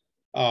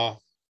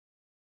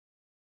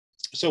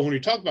 So when we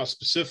talk about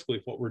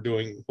specifically what we're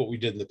doing, what we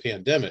did in the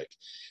pandemic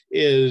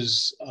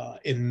is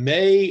in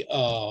May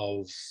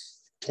of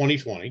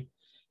 2020,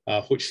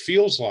 which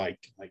feels like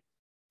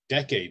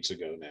decades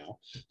ago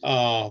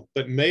now,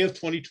 but May of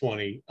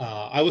 2020,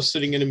 I was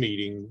sitting in a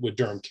meeting with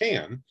Durham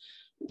Can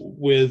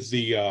with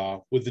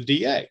the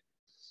DA,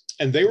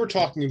 and they were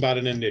talking about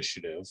an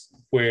initiative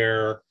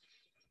where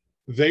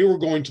they were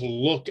going to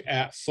look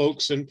at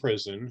folks in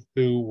prison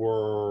who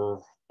were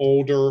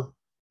older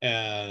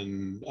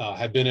and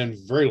had been in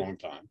a very long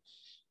time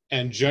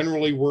and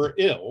generally were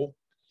ill,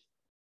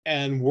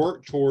 and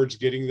work towards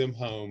getting them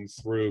home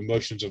through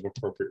motions of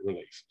appropriate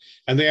relief.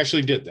 And they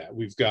actually did that.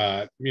 We've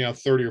got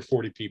 30 or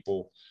 40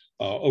 people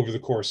over the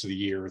course of the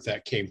year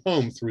that came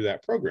home through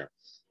that program.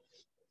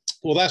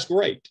 Well, that's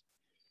great.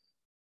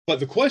 But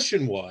the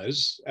question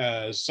was,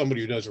 as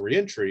somebody who does a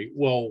reentry,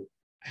 well,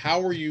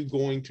 how are you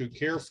going to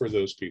care for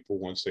those people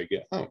once they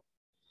get home?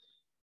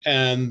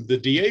 And the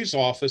DA's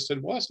office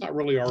said, well, that's not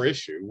really our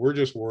issue. We're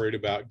just worried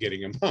about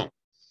getting them home.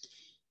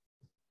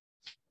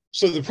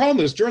 So the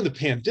problem is, during the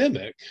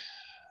pandemic,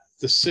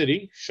 the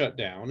city shut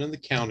down and the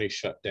county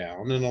shut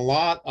down and a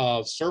lot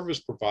of service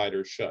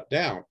providers shut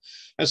down.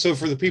 And so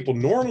for the people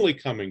normally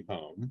coming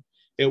home,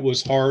 it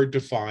was hard to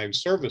find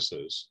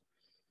services.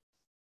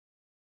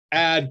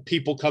 Add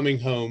people coming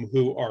home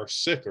who are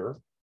sicker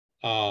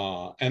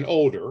and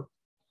older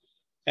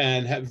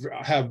and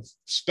have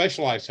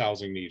specialized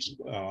housing needs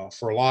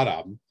for a lot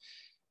of them.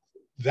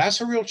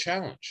 That's a real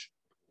challenge.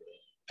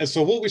 And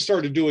so what we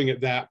started doing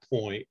at that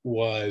point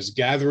was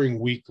gathering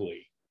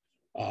weekly.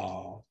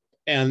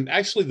 And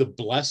actually the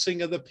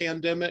blessing of the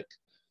pandemic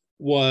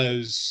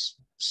was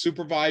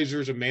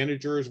supervisors and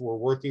managers were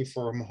working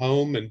from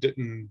home and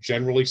didn't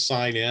generally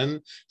sign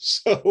in.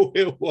 So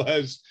it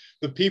was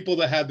the people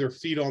that had their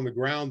feet on the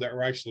ground that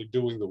were actually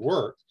doing the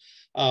work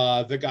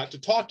that got to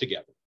talk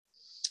together.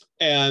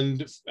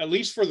 And at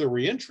least for the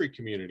reentry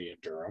community in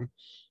Durham,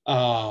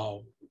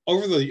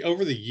 over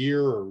the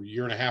year or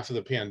year and a half of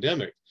the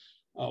pandemic,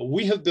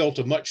 we have built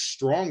a much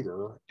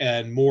stronger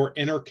and more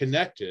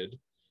interconnected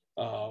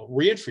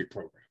reentry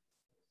program.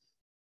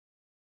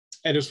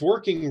 And it's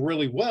working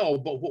really well,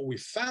 but what we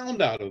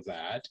found out of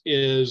that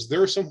is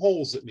there are some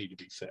holes that need to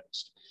be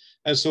fixed.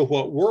 And so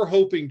what we're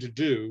hoping to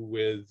do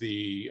with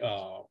the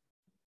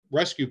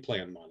rescue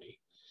plan money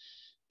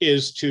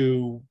is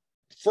to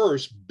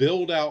first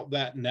build out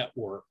that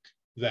network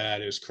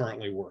that is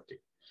currently working.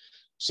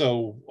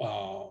 So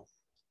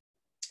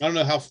I don't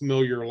know how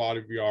familiar a lot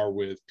of you are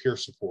with peer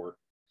support,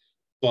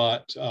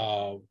 but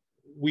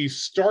we've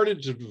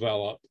started to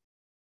develop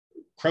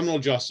criminal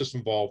justice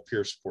involved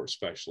peer support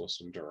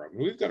specialists in Durham.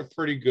 We've got a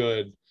pretty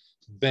good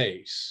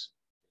base,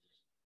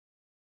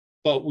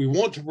 but we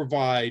want to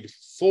provide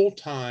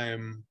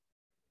full-time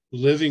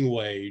living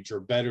wage or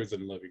better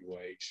than living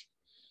wage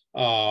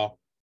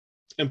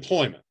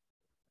employment.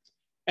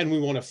 And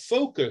we want to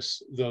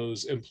focus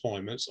those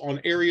employments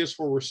on areas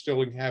where we're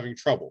still having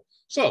trouble.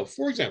 So,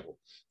 for example,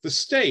 the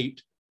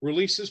state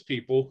releases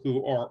people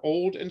who are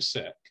old and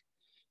sick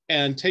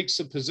and takes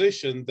a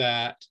position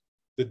that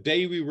the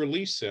day we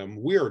release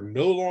them, we are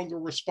no longer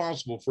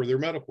responsible for their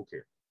medical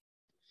care.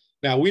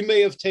 Now, we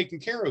may have taken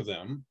care of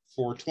them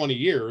for 20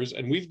 years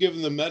and we've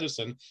given them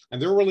medicine and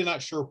they're really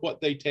not sure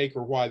what they take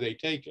or why they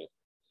take it.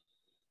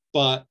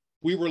 But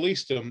we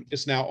released them,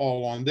 it's now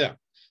all on them.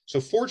 So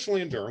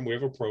fortunately in Durham, we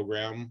have a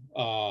program,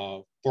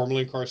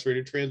 formerly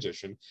incarcerated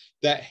transition,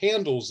 that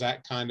handles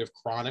that kind of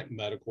chronic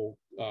medical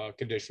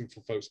condition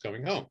for folks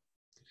coming home.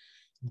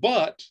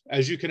 But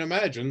as you can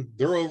imagine,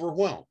 they're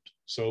overwhelmed.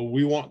 So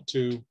we want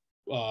to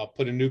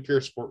put a new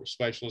peer support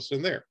specialist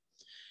in there.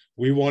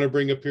 We want to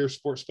bring a peer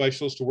support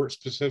specialist to work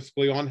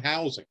specifically on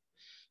housing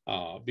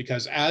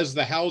because as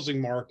the housing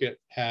market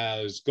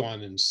has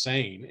gone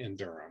insane in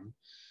Durham,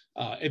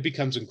 it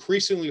becomes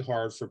increasingly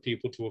hard for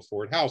people to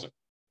afford housing.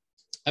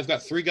 I've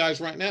got 3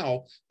 guys right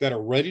now that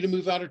are ready to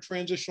move out of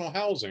transitional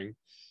housing,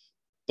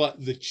 but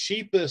the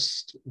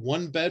cheapest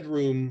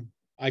 1-bedroom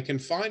I can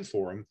find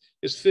for them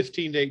is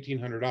 $1,500 to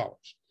 $1,800.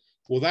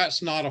 Well,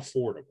 that's not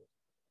affordable.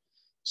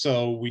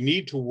 So we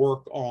need to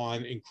work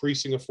on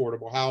increasing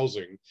affordable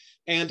housing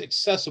and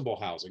accessible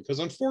housing, because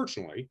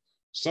unfortunately,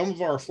 some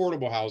of our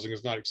affordable housing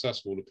is not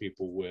accessible to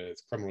people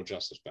with criminal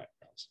justice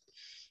backgrounds.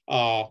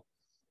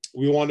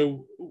 We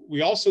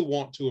also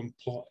want to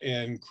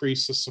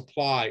increase the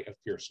supply of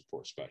peer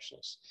support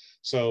specialists.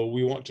 So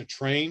we want to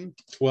train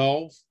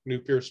 12 new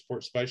peer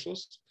support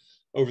specialists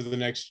over the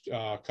next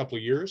couple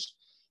of years.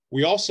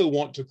 We also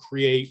want to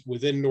create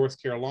within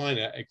North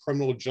Carolina a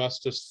criminal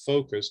justice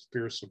focused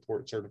peer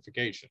support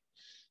certification.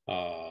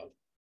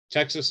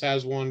 Texas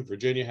has one,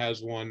 Virginia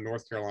has one,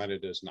 North Carolina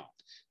does not.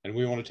 And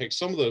we want to take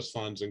some of those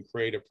funds and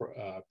create a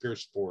peer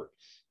support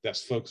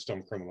that's focused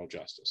on criminal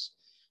justice.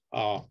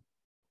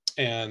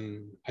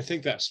 And I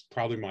think that's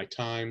probably my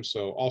time.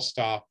 So I'll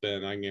stop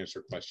and I can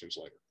answer questions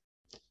later.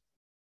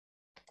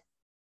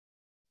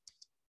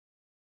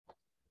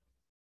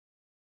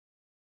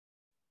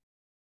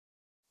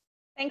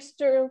 Thanks,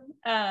 Drew.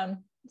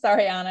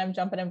 Sorry, Anna, I'm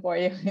jumping in for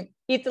you.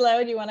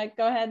 Italo, do you want to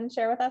go ahead and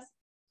share with us?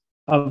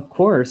 Of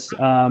course.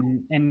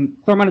 And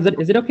Claremont,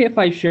 is it okay if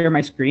I share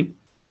my screen?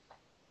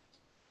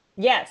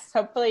 Yes,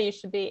 hopefully you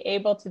should be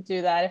able to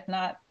do that. If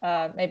not,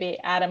 maybe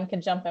Adam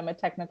can jump in with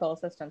technical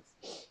assistance.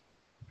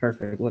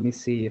 Perfect. Let me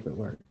see if it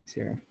works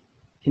here.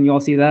 Can you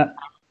all see that?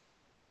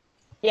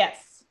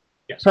 Yes.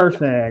 Yes.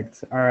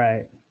 Perfect. All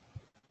right.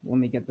 Let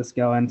me get this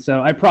going.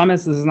 So I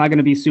promise this is not going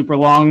to be super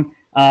long.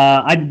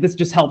 This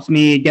just helps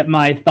me get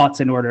my thoughts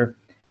in order.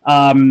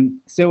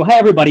 So hi,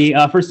 everybody.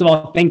 First of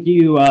all, thank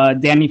you,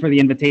 Danny, for the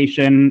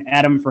invitation,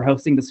 Adam for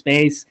hosting the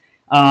space.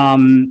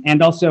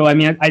 And also, I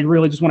mean, I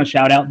really just want to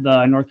shout out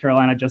the North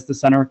Carolina Justice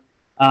Center.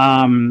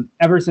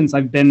 Ever since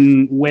I've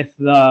been with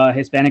the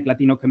Hispanic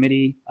Latino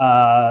Committee,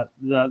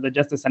 the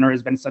Justice Center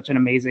has been such an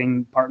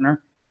amazing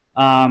partner.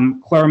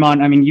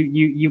 Claremont, I mean,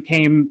 you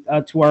came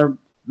to our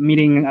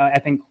meeting, I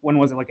think, when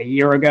was it, like a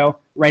year ago,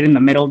 right in the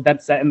middle,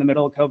 dead set in the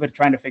middle of COVID,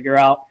 trying to figure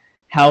out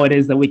how it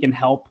is that we can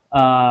help,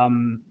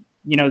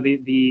 you know,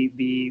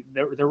 the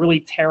really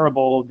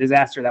terrible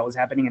disaster that was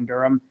happening in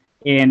Durham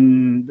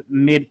in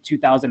mid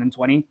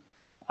 2020. You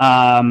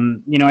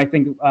know, I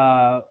think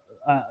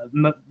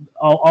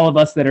all of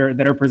us that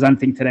are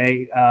presenting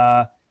today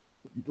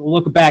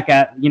look back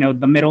at, you know,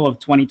 the middle of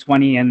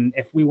 2020, and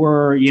if we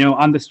were, you know,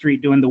 on the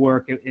street doing the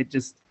work,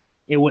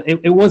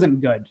 it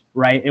wasn't good,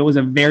 right? It was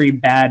a very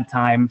bad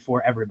time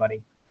for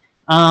everybody.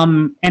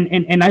 And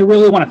I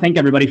really want to thank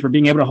everybody for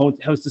being able to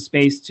host a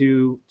space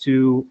to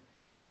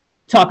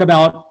talk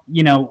about,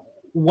 you know,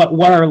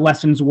 what our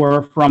lessons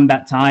were from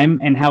that time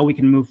and how we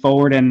can move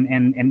forward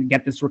and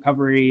get this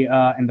recovery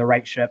in the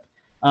right ship.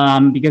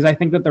 Because I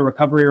think that the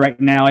recovery right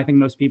now, I think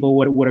most people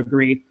would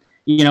agree,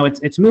 you know,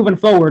 it's moving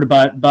forward,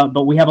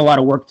 but we have a lot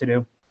of work to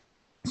do.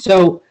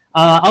 So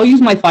I'll use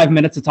my 5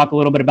 minutes to talk a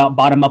little bit about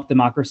bottom-up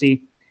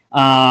democracy,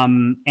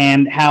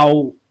 and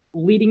how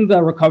leading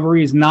the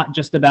recovery is not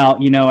just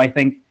about, you know, I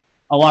think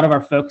a lot of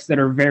our folks that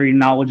are very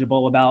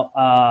knowledgeable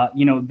about,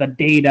 you know, the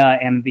data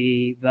and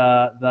the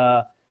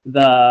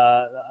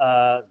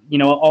you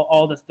know,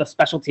 all the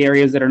specialty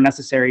areas that are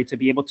necessary to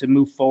be able to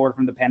move forward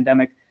from the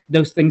pandemic.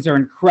 Those things are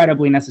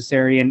incredibly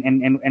necessary,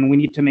 and we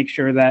need to make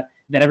sure that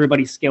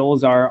everybody's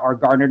skills are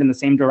garnered in the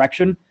same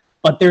direction.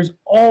 But there's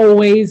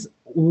always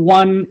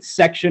one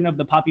section of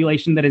the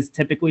population that is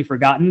typically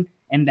forgotten,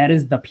 and that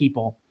is the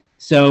people.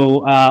 So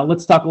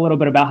let's talk a little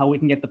bit about how we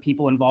can get the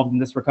people involved in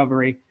this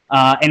recovery,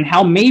 and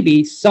how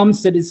maybe some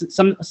cities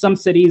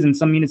and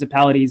some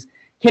municipalities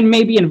can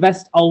maybe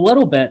invest a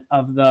little bit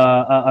of the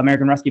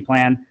American Rescue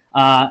Plan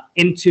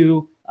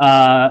into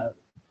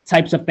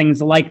types of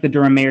things like the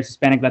Durham Mayor's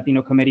Hispanic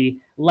Latino Committee,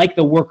 like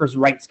the Workers'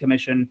 Rights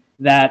Commission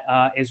that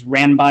is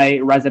ran by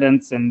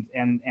residents and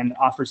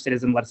offers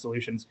citizen-led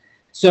solutions.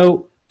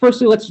 So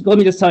firstly, let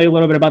me just tell you a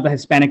little bit about the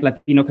Hispanic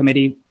Latino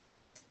Committee.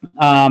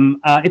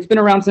 It's been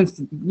around since,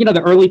 you know,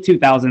 the early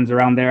 2000s,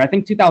 around there. I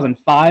think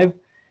 2005.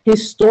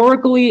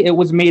 Historically, it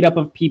was made up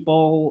of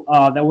people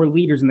that were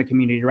leaders in the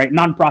community, right?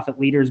 Nonprofit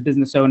leaders,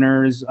 business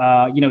owners,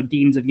 you know,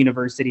 deans of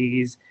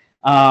universities,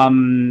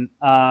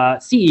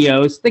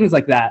 CEOs, things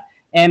like that.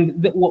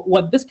 And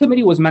what this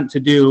committee was meant to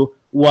do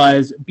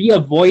was be a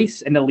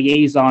voice and a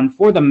liaison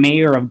for the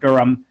mayor of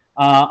Durham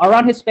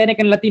around Hispanic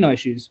and Latino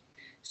issues.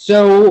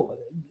 So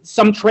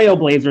some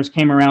trailblazers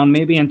came around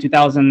maybe in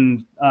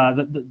 2000,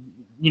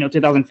 you know,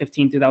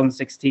 2015,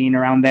 2016,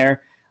 around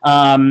there.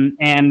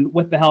 And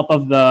with the help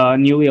of the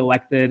newly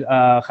elected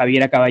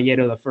Javiera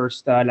Caballero, the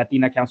first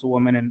Latina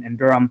councilwoman in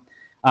Durham,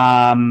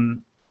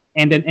 and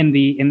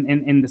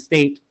in the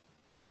state,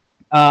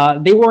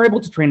 they were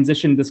able to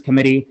transition this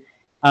committee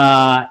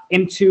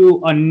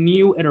into a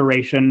new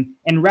iteration.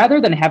 And rather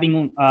than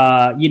having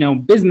you know,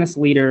 business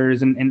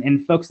leaders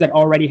and folks that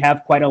already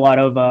have quite a lot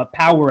of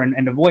power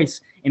and a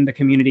voice in the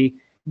community,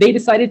 they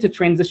decided to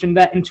transition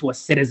that into a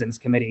citizens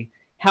committee.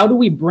 How do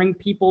we bring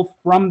people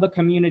from the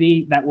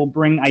community that will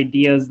bring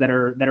ideas that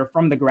are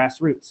from the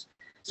grassroots?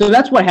 So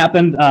that's what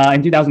happened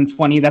in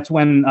 2020. That's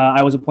when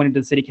I was appointed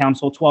to the city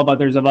council, 12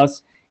 others of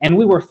us. And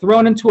we were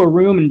thrown into a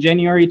room in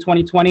January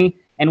 2020,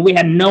 and we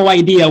had no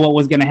idea what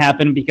was going to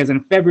happen because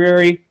in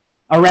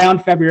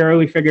around February,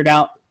 we figured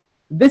out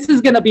this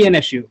is going to be an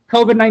issue.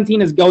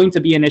 COVID-19 is going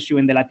to be an issue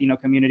in the Latino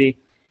community.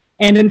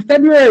 And in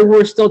February, we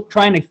were still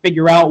trying to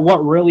figure out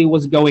what really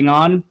was going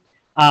on.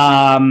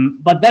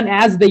 But then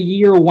as the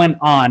year went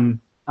on,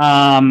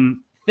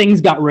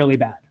 things got really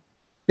bad.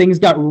 Things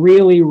got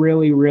really,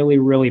 really, really,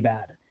 really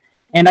bad.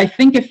 And I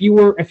think if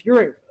you're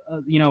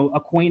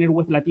acquainted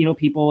with Latino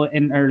people or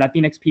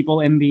Latinx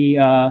people in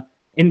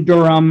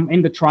Durham,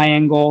 in the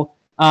Triangle,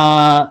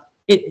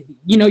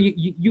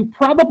 you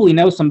probably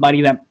know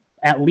somebody that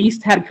at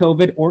least had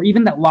COVID or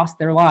even that lost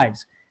their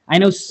lives. I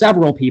know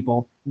several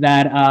people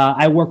that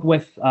I work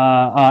with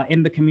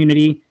in the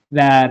community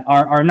that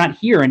are not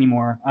here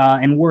anymore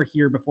and were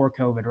here before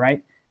COVID,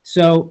 right?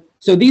 So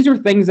these are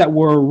things that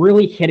were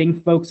really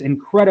hitting folks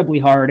incredibly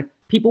hard.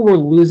 People were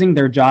losing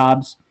their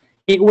jobs.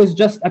 It was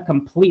just a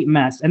complete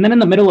mess. And then in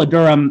the middle of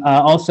Durham,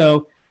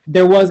 also,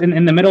 there was,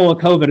 in the middle of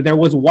COVID, there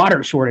was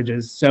water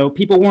shortages. So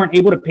people weren't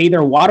able to pay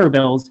their water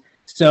bills.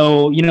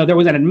 So, there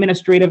was an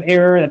administrative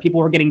error that people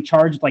were getting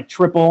charged like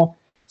triple.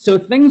 So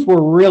things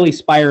were really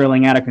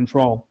spiraling out of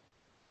control.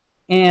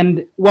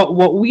 And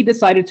what we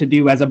decided to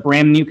do as a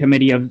brand new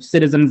committee of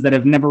citizens that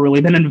have never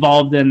really been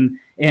involved in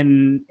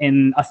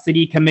a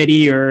city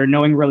committee or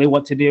knowing really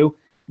what to do,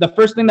 the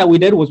first thing that we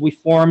did was we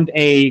formed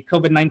a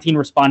COVID-19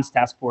 response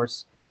task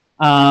force.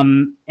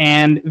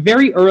 And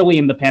very early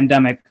in the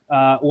pandemic,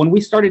 when we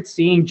started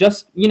seeing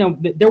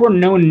there were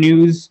no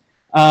news,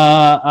 there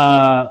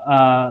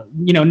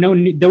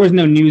was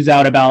no news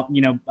out about,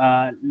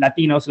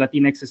 Latinos,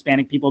 Latinx,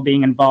 Hispanic people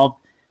being involved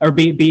or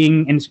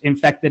being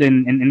infected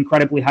in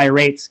incredibly high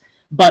rates.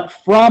 But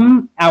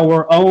from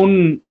our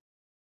own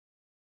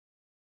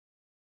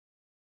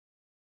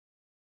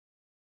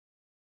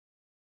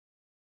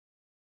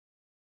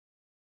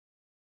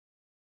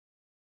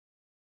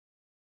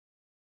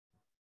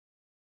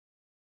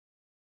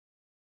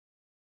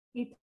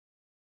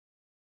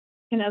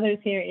Can others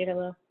hear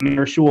Idolo?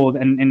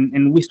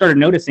 And we started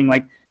noticing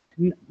like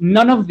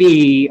none of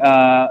the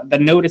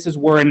notices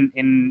were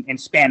in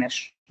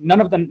Spanish.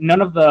 None of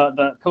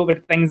the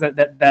COVID things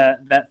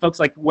that folks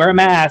like wear a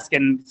mask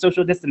and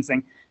social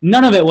distancing,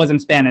 none of it was in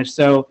Spanish.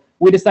 So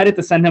we decided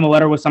to send him a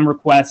letter with some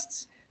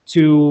requests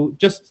to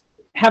just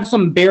have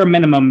some bare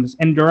minimums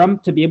in Durham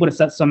to be able to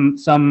set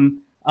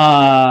some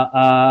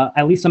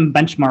at least some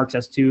benchmarks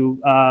as to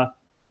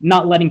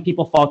not letting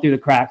people fall through the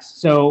cracks.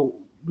 So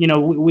we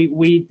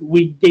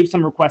gave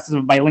some requests of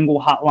a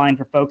bilingual hotline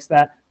for folks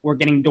that were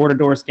getting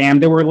door-to-door scammed.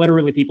 There were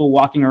literally people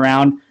walking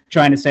around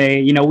trying to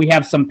say, we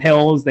have some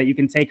pills that you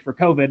can take for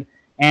COVID,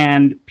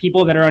 and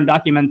people that are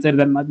undocumented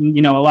that,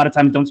 a lot of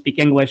times don't speak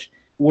English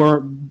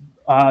were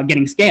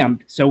getting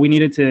scammed. So we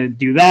needed to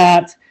do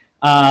that.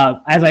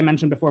 As I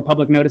mentioned before,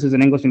 public notices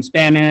in English and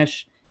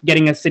Spanish,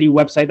 getting a city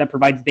website that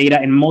provides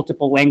data in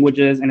multiple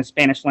languages and a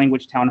Spanish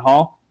language town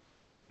hall.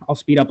 I'll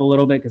speed up a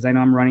little bit because I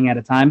know I'm running out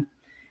of time.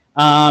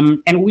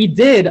 And we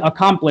did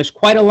accomplish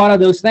quite a lot of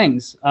those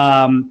things.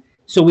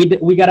 So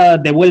we got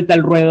a De Vuelta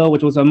al Ruedo,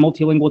 which was a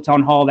multilingual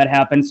town hall that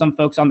happened. Some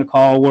folks on the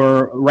call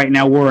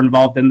were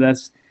involved in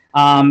this.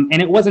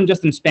 And it wasn't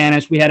just in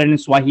Spanish. We had it in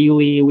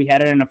Swahili. We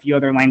had it in a few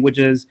other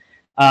languages.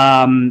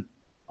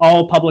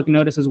 All public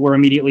notices were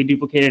immediately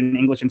duplicated in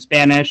English and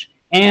Spanish.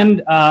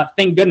 And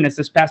thank goodness,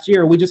 this past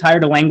year, we just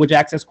hired a language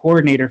access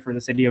coordinator for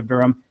the city of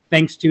Durham,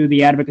 thanks to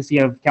the advocacy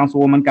of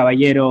Councilwoman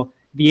Caballero,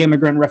 the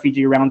Immigrant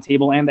Refugee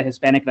Roundtable, and the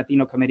Hispanic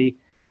Latino Committee.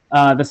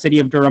 The city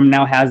of Durham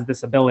now has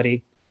this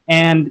ability.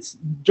 And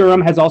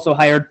Durham has also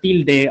hired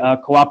Tilde, a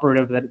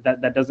cooperative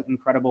that does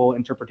incredible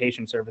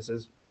interpretation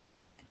services.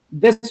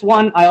 This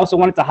one, I also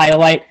wanted to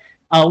highlight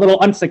a little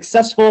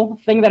unsuccessful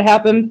thing that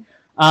happened.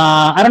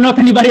 I don't know if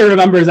anybody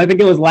remembers, I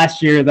think it was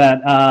last year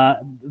that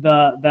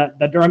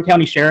the Durham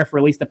County Sheriff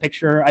released a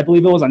picture, I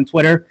believe it was on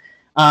Twitter,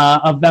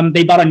 of them.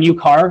 They bought a new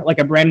car, like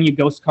a brand new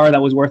ghost car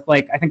that was worth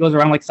I think it was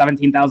around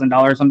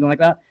 $17,000, something like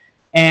that.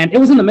 And it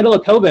was in the middle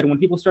of COVID when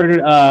people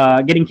started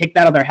getting kicked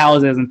out of their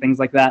houses and things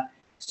like that.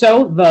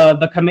 So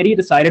the committee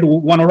decided we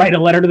want to write a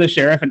letter to the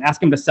sheriff and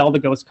ask him to sell the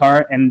ghost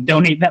car and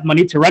donate that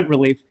money to rent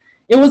relief.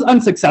 It was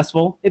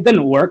unsuccessful. It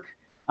didn't work.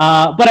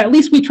 But at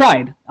least we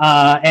tried.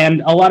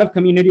 And a lot of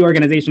community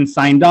organizations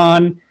signed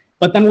on.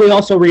 But then we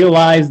also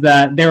realized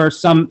that there are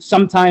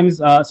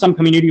sometimes some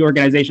community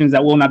organizations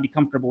that will not be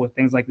comfortable with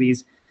things like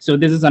these. So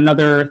this is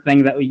another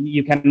thing that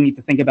you kind of need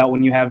to think about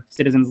when you have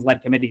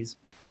citizens-led committees.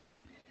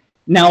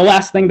 Now,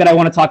 last thing that I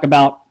want to talk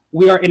about,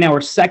 we are in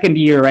our second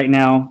year right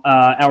now,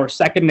 our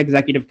second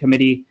executive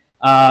committee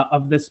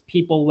of this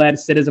people-led,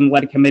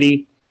 citizen-led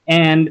committee.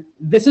 And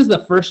this is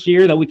the first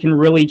year that we can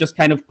really just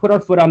kind of put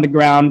our foot on the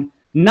ground,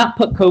 not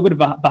put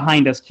COVID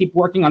behind us, keep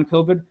working on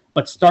COVID,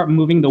 but start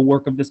moving the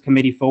work of this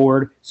committee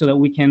forward so that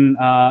we can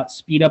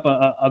speed up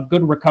a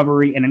good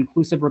recovery, an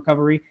inclusive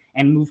recovery,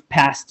 and move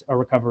past a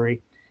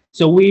recovery.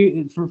 So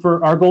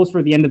for our goals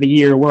for the end of the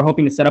year, we're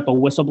hoping to set up a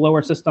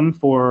whistleblower system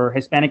for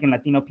Hispanic and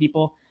Latino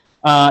people.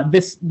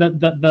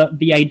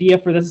 The idea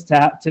for this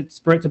is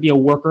for it to be a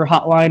worker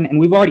hotline, and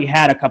we've already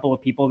had a couple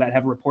of people that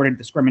have reported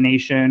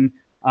discrimination,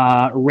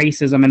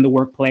 racism in the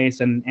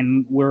workplace,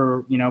 and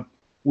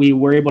we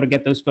were able to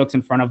get those folks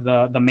in front of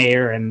the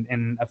mayor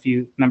and a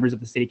few members of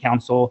the city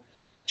council.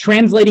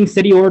 Translating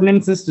city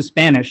ordinances to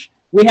Spanish.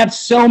 We have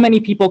so many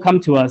people come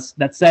to us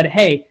that said,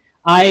 hey,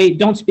 I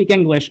don't speak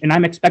English and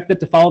I'm expected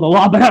to follow the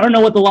law, but I don't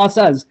know what the law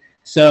says.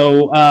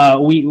 So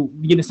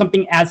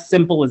something as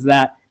simple as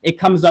that, it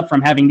comes up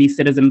from having these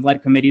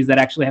citizens-led committees that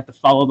actually have to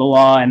follow the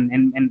law and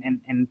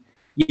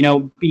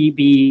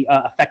be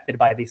affected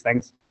by these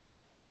things.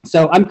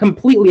 So I'm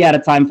completely out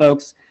of time,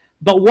 folks.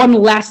 But one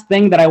last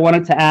thing that I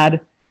wanted to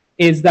add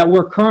is that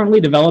we're currently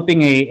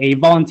developing a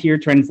volunteer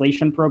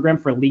translation program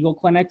for legal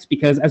clinics,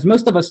 because as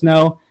most of us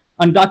know,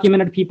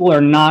 undocumented people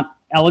are not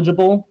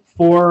eligible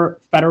for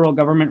federal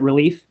government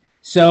relief.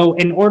 So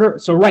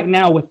right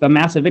now, with the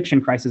mass eviction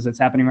crisis that's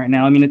happening right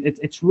now, I mean,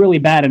 it's really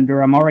bad in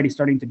Durham, already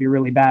starting to be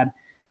really bad.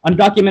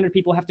 Undocumented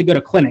people have to go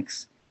to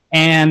clinics.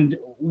 And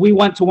we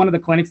went to one of the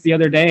clinics the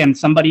other day, and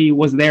somebody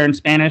was there in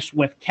Spanish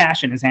with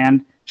cash in his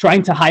hand,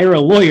 trying to hire a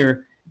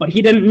lawyer, but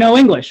he didn't know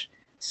English.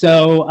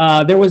 So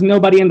there was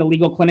nobody in the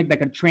legal clinic that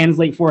could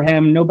translate for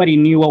him. Nobody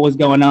knew what was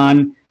going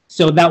on.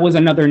 So that was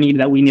another need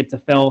that we need to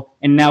fill.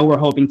 And now we're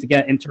hoping to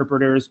get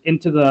interpreters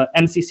into the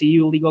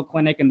NCCU legal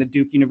clinic and the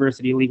Duke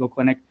University legal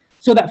clinic,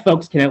 so that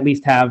folks can at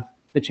least have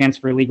the chance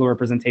for legal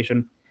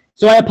representation.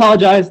 So I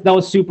apologize. That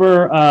was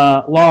super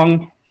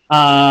long.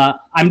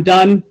 I'm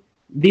done.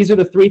 These are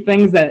the three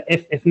things that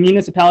if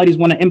municipalities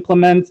want to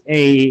implement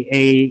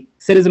a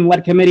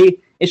citizen-led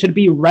committee, it should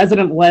be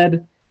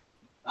resident-led.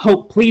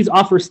 Please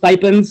offer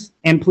stipends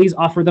and please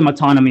offer them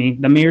autonomy.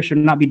 The mayor should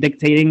not be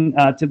dictating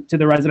to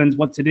the residents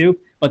what to do,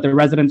 but the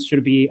residents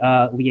should be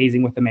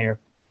liaising with the mayor.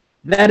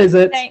 That is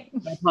it. I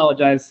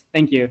apologize.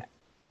 Thank you.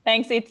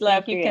 Thanks, Itla.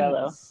 If you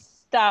can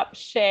stop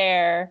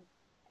share.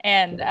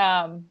 And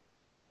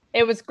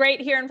it was great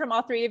hearing from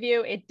all three of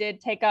you. It did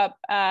take up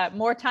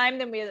more time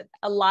than we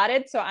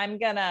allotted. So I'm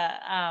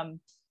gonna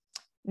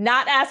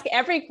not ask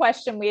every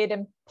question we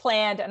had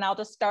planned, and I'll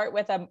just start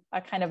with a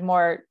kind of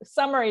more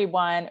summary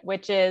one,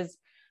 which is,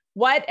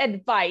 what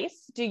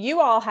advice do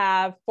you all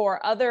have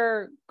for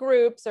other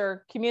groups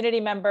or community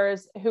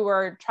members who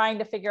are trying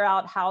to figure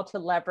out how to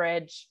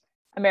leverage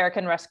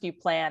American Rescue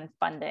Plan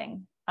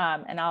funding?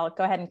 And I'll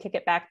go ahead and kick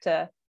it back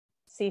to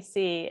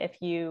CC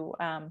if you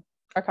are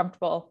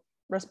comfortable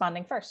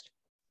responding first.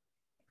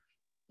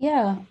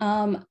 Yeah,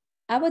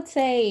 I would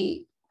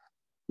say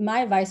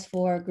my advice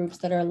for groups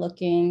that are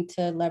looking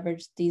to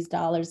leverage these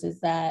dollars is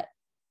that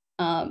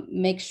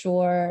make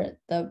sure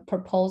the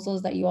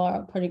proposals that you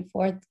are putting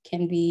forth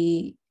can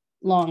be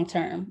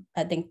long-term.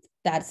 I think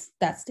that's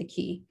the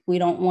key. We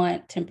don't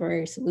want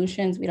temporary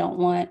solutions. We don't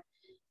want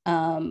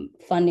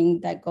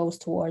funding that goes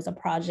towards a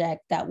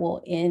project that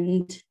will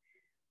end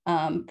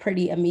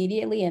pretty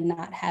immediately and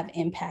not have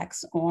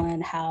impacts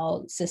on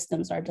how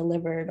systems are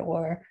delivered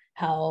or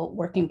how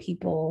working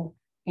people,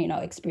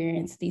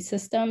 experience these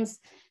systems.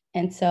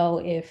 And so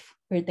if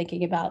we're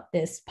thinking about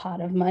this pot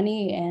of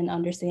money and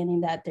understanding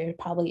that there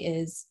probably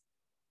is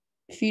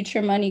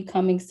future money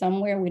coming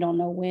somewhere, we don't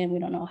know when, we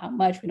don't know how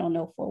much, we don't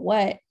know for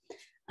what,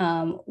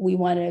 we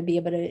want to be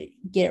able to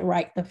get it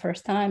right the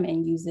first time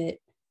and use it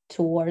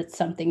towards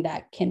something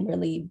that can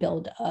really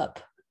build up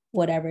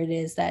whatever it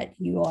is that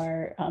you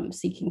are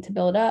seeking to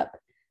build up,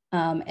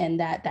 and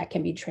that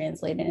can be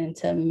translated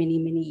into many,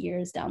 many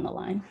years down the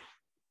line.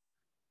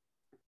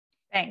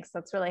 Thanks,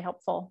 that's really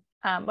helpful.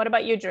 What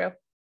about you, Drew?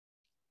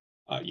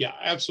 Yeah,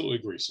 I absolutely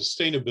agree.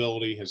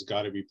 Sustainability has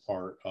got to be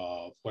part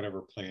of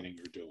whatever planning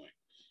you're doing.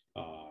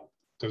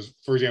 Because,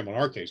 for example, in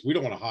our case, we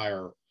don't want to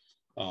hire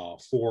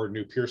 4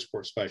 new peer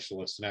support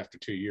specialists and after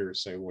 2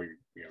 years say, well,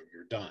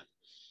 you're done.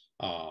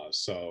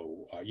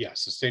 Yeah,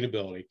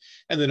 sustainability.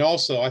 And then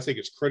also, I think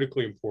it's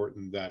critically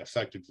important that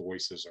affected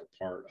voices are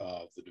part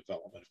of the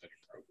development of any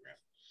program.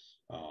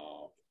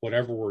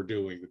 Whatever we're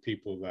doing, the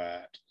people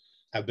that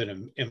have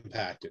been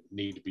impacted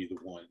need to be the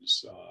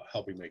ones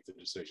helping make the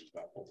decisions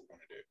about what we're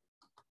going to do.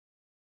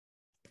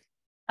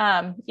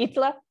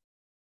 Itla?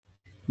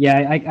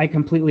 Yeah, I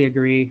completely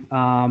agree.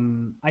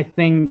 I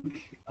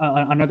think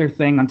another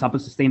thing on top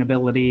of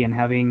sustainability and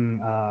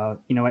having,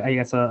 I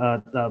guess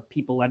a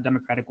people-led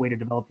democratic way to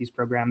develop these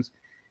programs,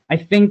 I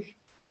think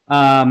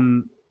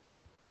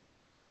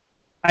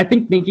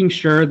making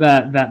sure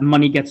that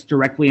money gets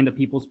directly into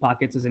people's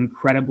pockets is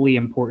incredibly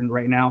important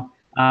right now.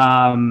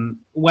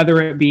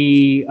 Whether it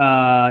be,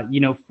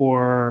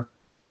 for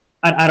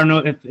I don't know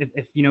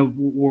if we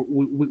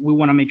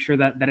want to make sure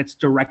that it's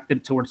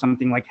directed towards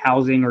something like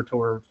housing or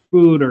toward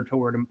food or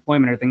toward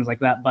employment or things like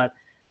that. But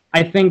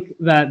I think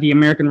that the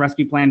American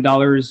Rescue Plan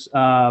dollars,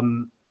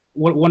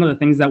 one of the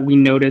things that we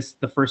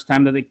noticed the first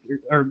time that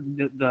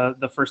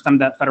the first time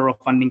that federal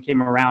funding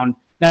came around,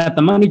 that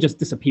the money just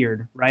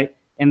disappeared, right?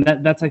 And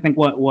that's I think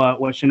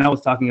what Chanel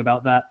was talking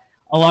about, that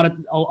a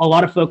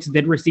lot of folks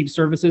did receive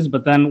services,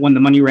 but then when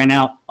the money ran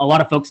out, a lot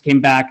of folks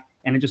came back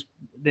and it just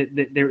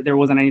there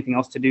wasn't anything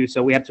else to do,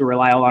 so we had to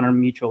rely on our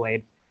mutual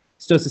aid.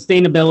 So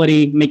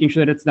sustainability, making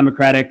sure that it's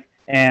democratic,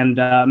 and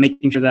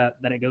making sure that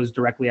it goes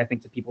directly, I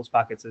think, to people's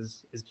pockets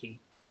is key.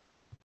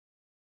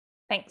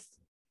 Thanks.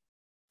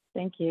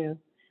 Thank you.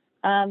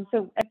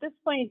 So at this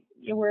point,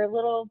 we're a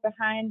little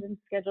behind in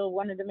schedule.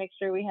 Wanted to make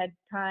sure we had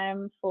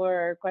time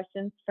for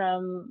questions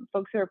from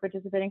folks who are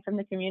participating from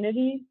the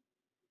community.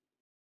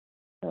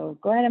 So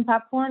go ahead and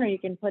popcorn, or you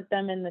can put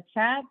them in the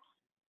chat.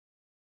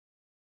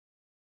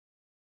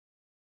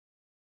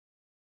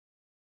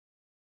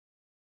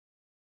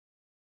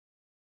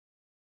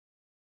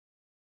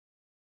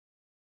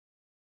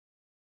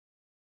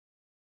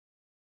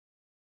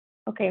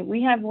 Okay,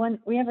 we have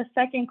a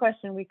second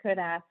question we could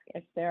ask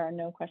if there are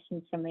no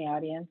questions from the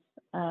audience.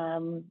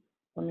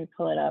 Let me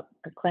pull it up.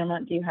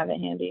 Claremont, do you have it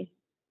handy?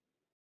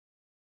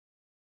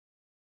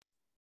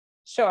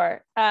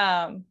 Sure.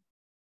 For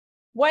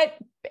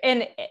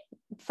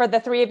the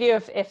three of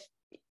you, if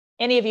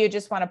any of you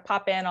just want to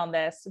pop in on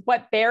this,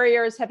 what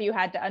barriers have you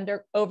had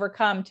to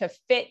overcome to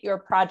fit your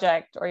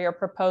project or your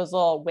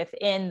proposal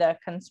within the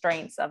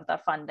constraints of the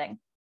funding?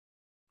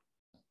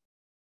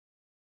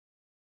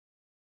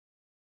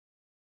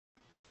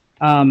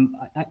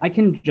 I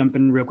can jump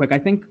in real quick. I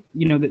think,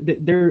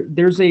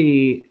 there's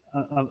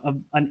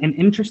an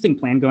interesting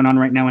plan going on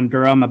right now in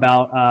Durham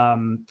about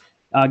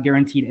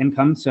guaranteed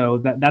income. So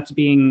that's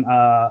being,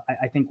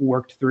 I think,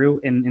 worked through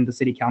in the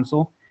city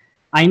council.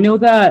 I know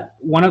that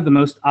one of the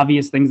most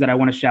obvious things that I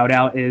want to shout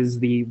out is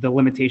the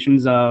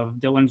limitations of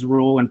Dillon's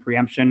rule and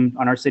preemption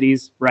on our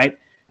cities, right?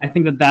 I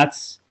think that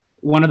that's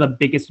one of the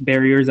biggest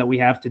barriers that we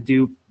have to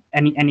do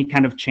any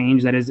kind of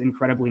change that is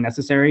incredibly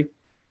necessary.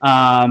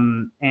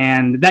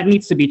 And that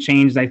needs to be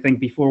changed, I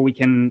think, before we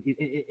can,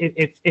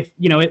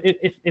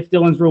 if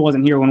Dillon's rule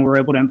wasn't here when we're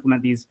able to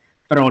implement these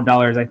federal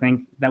dollars, I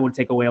think that would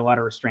take away a lot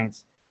of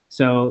restraints.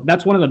 So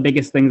that's one of the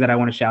biggest things that I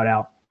want to shout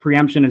out.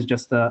 Preemption is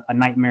just a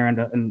nightmare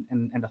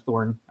and a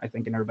thorn, I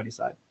think, in everybody's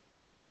side.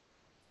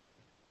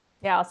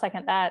 Yeah, I'll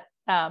second that.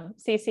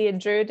 Cece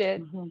and Drew,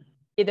 did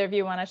either of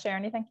you want to share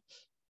anything?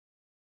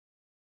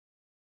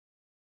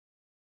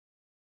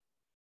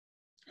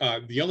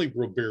 The only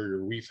real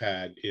barrier we've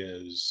had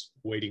is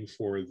waiting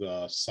for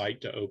the site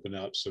to open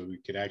up so we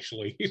could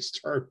actually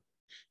start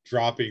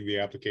dropping the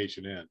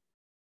application in.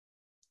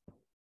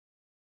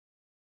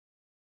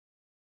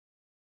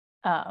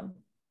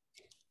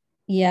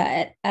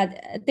 Yeah,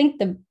 I think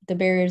the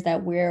barriers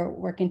that we're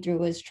working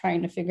through is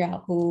trying to figure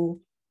out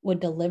who would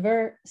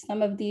deliver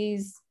some of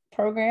these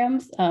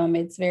programs.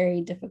 It's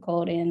very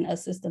difficult in a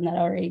system that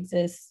already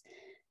exists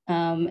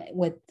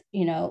with,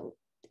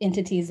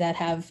 entities that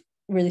have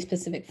really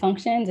specific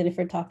functions. And if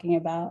we're talking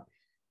about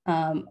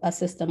a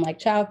system like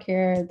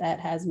childcare that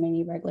has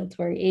many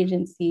regulatory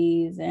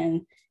agencies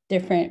and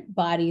different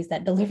bodies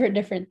that deliver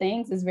different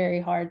things, it's very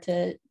hard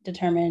to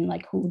determine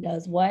like who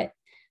does what.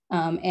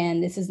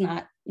 And this is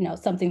not,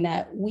 something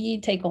that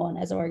we take on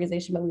as an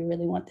organization, but we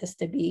really want this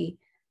to be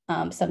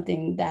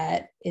something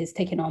that is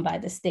taken on by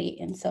the state.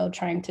 And so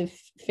trying to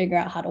figure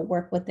out how to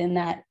work within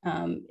that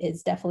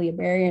is definitely a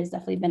barrier. It's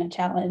definitely been a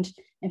challenge,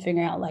 and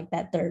figuring out like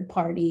that third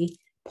party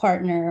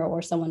partner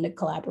or someone to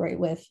collaborate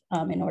with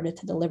in order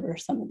to deliver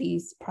some of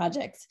these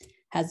projects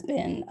has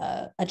been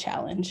a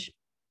challenge.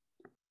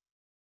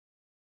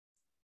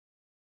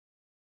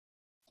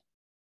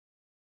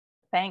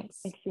 Thanks.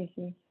 Thanks,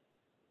 Cece.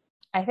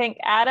 I think,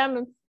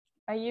 Adam,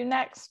 are you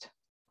next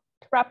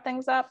to wrap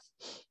things up?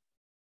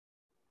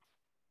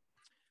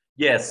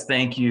 Yes,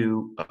 thank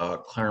you,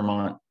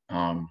 Claremont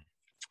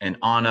and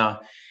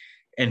Anna.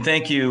 And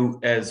thank you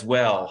as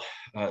well,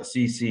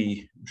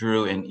 Cece,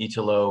 Drew, and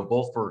Italo,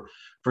 both for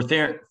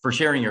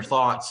sharing your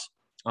thoughts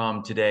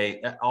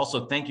today.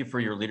 Also, thank you for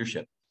your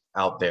leadership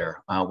out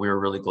there. We were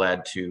really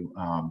glad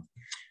to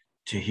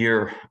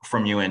hear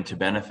from you and to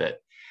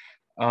benefit.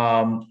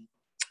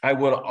 I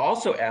would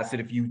also ask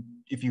that if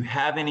you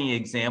have any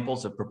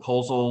examples of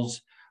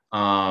proposals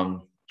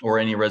or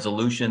any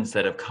resolutions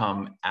that have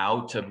come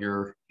out of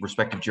your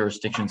respective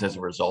jurisdictions as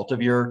a result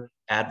of your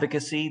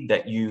advocacy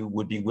that you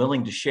would be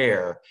willing to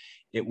share,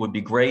 it would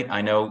be great.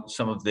 I know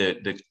some of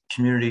the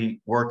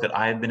community work that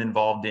I have been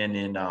involved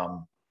in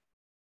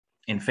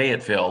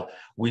Fayetteville,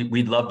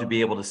 we'd love to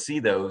be able to see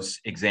those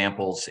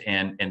examples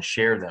and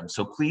share them.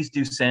 So please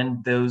do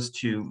send those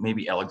to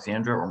maybe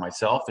Alexandra or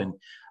myself,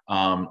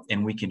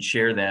 and we can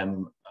share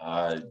them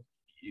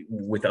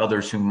with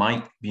others who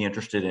might be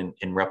interested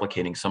in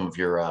replicating some of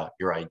your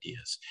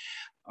ideas.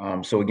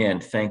 So again,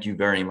 thank you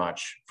very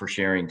much for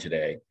sharing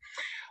today.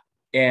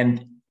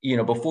 And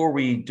before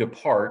we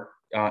depart,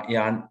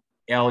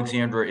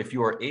 Alexandra, if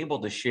you are able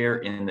to share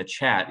in the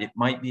chat, it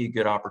might be a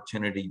good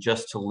opportunity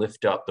just to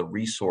lift up the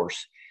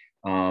resource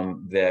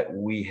that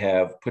we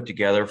have put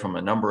together from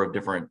a number of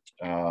different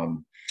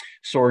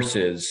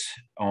sources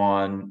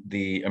on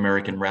the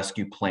American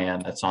Rescue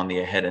Plan that's on the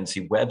Ahead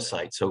NC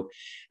website. So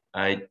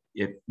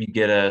if you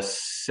get a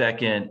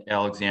second,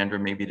 Alexandra,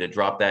 maybe to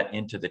drop that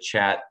into the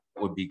chat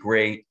would be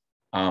great.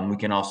 We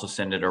can also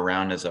send it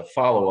around as a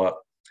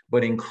follow-up,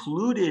 but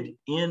included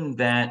in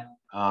that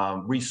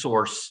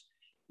resource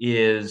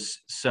is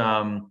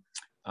some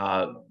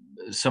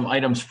some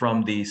items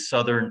from the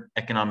Southern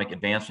Economic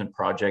Advancement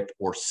Project,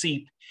 or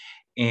SEAP,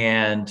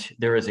 and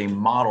there is a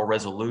model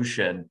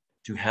resolution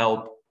to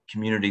help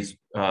communities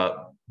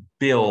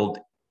build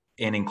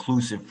an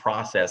inclusive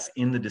process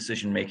in the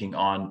decision-making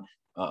on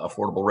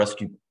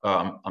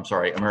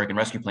American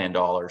Rescue Plan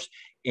dollars.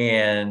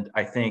 And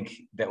I think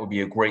that would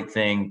be a great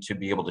thing to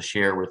be able to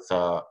share with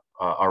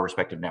our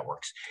respective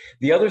networks.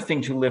 The other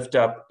thing to lift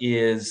up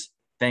is,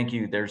 thank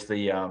you, there's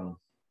the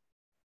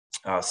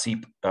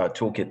SEAP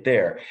toolkit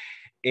there.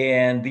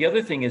 And the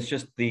other thing is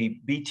just the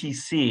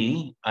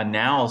BTC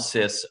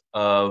analysis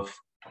of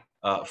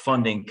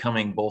funding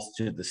coming both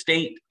to the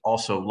state,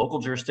 also local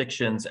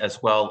jurisdictions,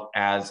 as well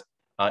as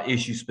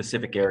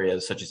issue-specific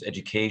areas such as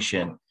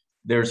education.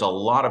 There's a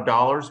lot of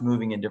dollars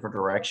moving in different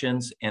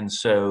directions, and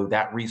so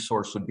that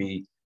resource would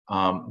be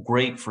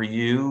great for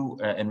you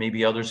and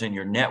maybe others in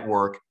your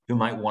network who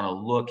might want to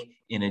look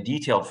in a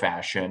detailed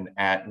fashion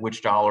at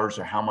which dollars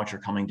or how much are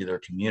coming to their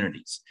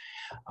communities.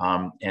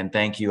 And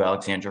thank you,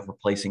 Alexandra, for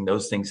placing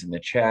those things in the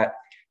chat.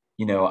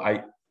 You know,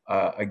 I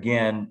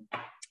again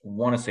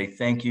want to say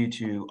thank you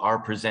to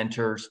our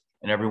presenters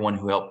and everyone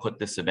who helped put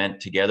this event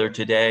together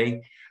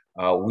today.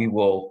 We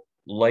will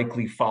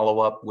likely follow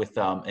up with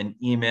an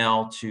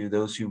email to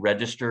those who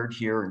registered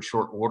here in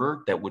short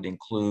order that would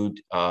include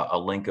a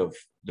link of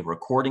the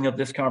recording of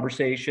this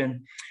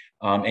conversation.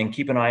 And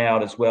keep an eye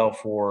out as well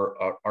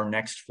for our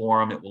next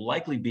forum. It will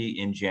likely be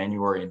in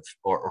January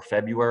or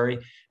February.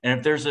 And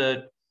if there's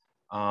a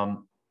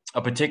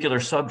particular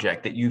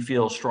subject that you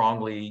feel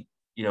strongly,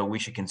 you know, we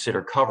should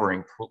consider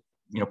covering,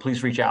 you know,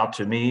 please reach out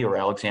to me or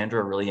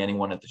Alexandra, or really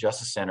anyone at the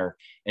Justice Center,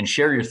 and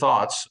share your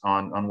thoughts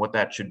on what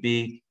that should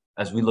be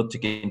as we look to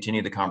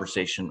continue the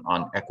conversation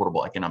on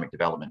equitable economic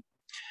development.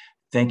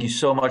 Thank you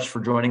so much for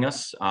joining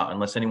us.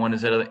 Unless anyone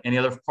has any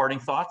other parting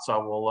thoughts,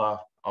 I'll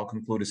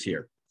conclude us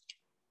here.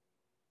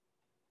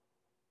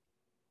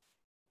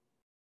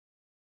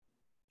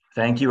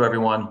 Thank you,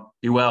 everyone.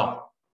 Be well.